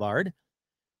 Hollywood Boulevard.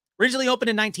 Originally opened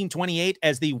in 1928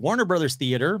 as the Warner Brothers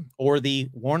Theater, or the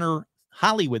Warner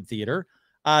Hollywood Theater,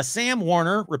 Sam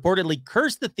Warner reportedly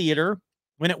cursed the theater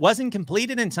when it wasn't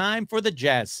completed in time for the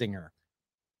jazz singer.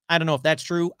 I don't know if that's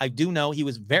true. I do know he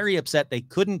was very upset they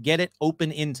couldn't get it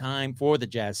open in time for the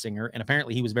jazz singer, and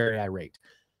apparently he was very irate.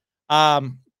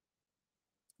 Then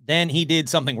he did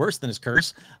something worse than his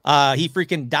curse. He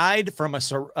freaking died from a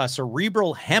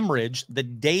cerebral hemorrhage the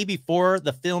day before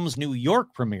the film's New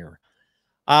York premiere.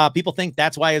 People think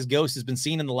that's why his ghost has been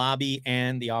seen in the lobby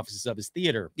and the offices of his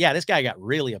theater. Yeah, this guy got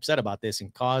really upset about this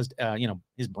and caused,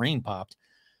 his brain popped.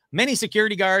 Many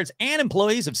security guards and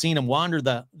employees have seen him wander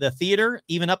the theater,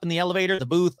 even up in the elevator, the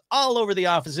booth, all over the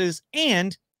offices,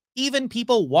 and even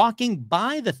people walking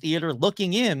by the theater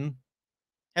looking in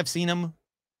have seen him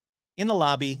in the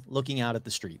lobby looking out at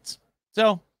the streets.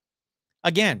 So,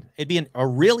 again, it'd be a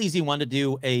real easy one to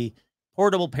do a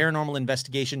portable paranormal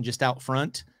investigation just out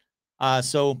front.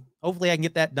 So hopefully I can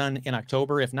get that done in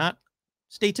October. If not,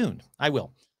 stay tuned. I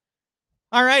will.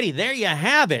 All righty, there you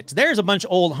have it. There's a bunch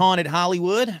of old haunted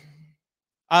Hollywood.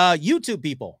 YouTube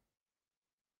people,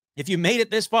 if you made it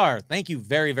this far, thank you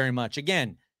very, very much.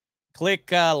 Again,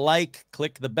 click like,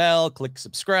 click the bell, click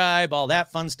subscribe, all that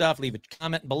fun stuff. Leave a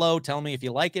comment below. Tell me if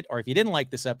you like it or if you didn't like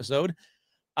this episode.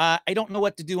 I don't know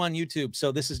what to do on YouTube,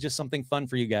 so this is just something fun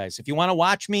for you guys. If you want to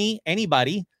watch me,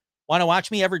 anybody want to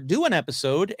watch me ever do an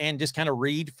episode and just kind of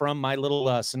read from my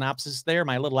little synopsis there,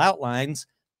 my little outlines,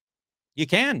 you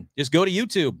can. Just go to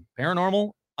YouTube,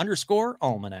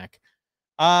 Paranormal_Almanac.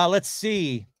 Let's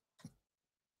see.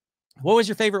 What was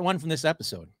your favorite one from this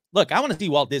episode? Look, I want to see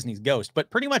Walt Disney's ghost, but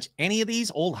pretty much any of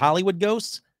these old Hollywood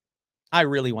ghosts, I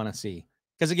really want to see.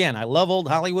 Because again, I love old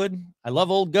Hollywood. I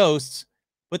love old ghosts.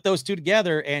 Put those two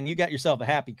together and you got yourself a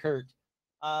happy Kurt.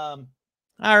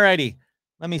 All righty.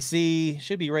 Let me see.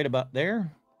 Should be right about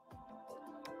there.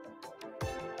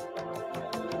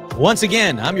 Once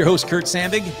again, I'm your host, Kurt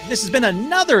Sandvig. This has been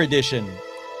another edition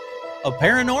of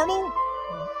Paranormal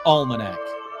Almanac.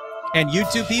 And you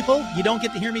two people, you don't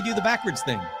get to hear me do the backwards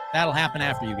thing. That'll happen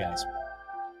after you guys.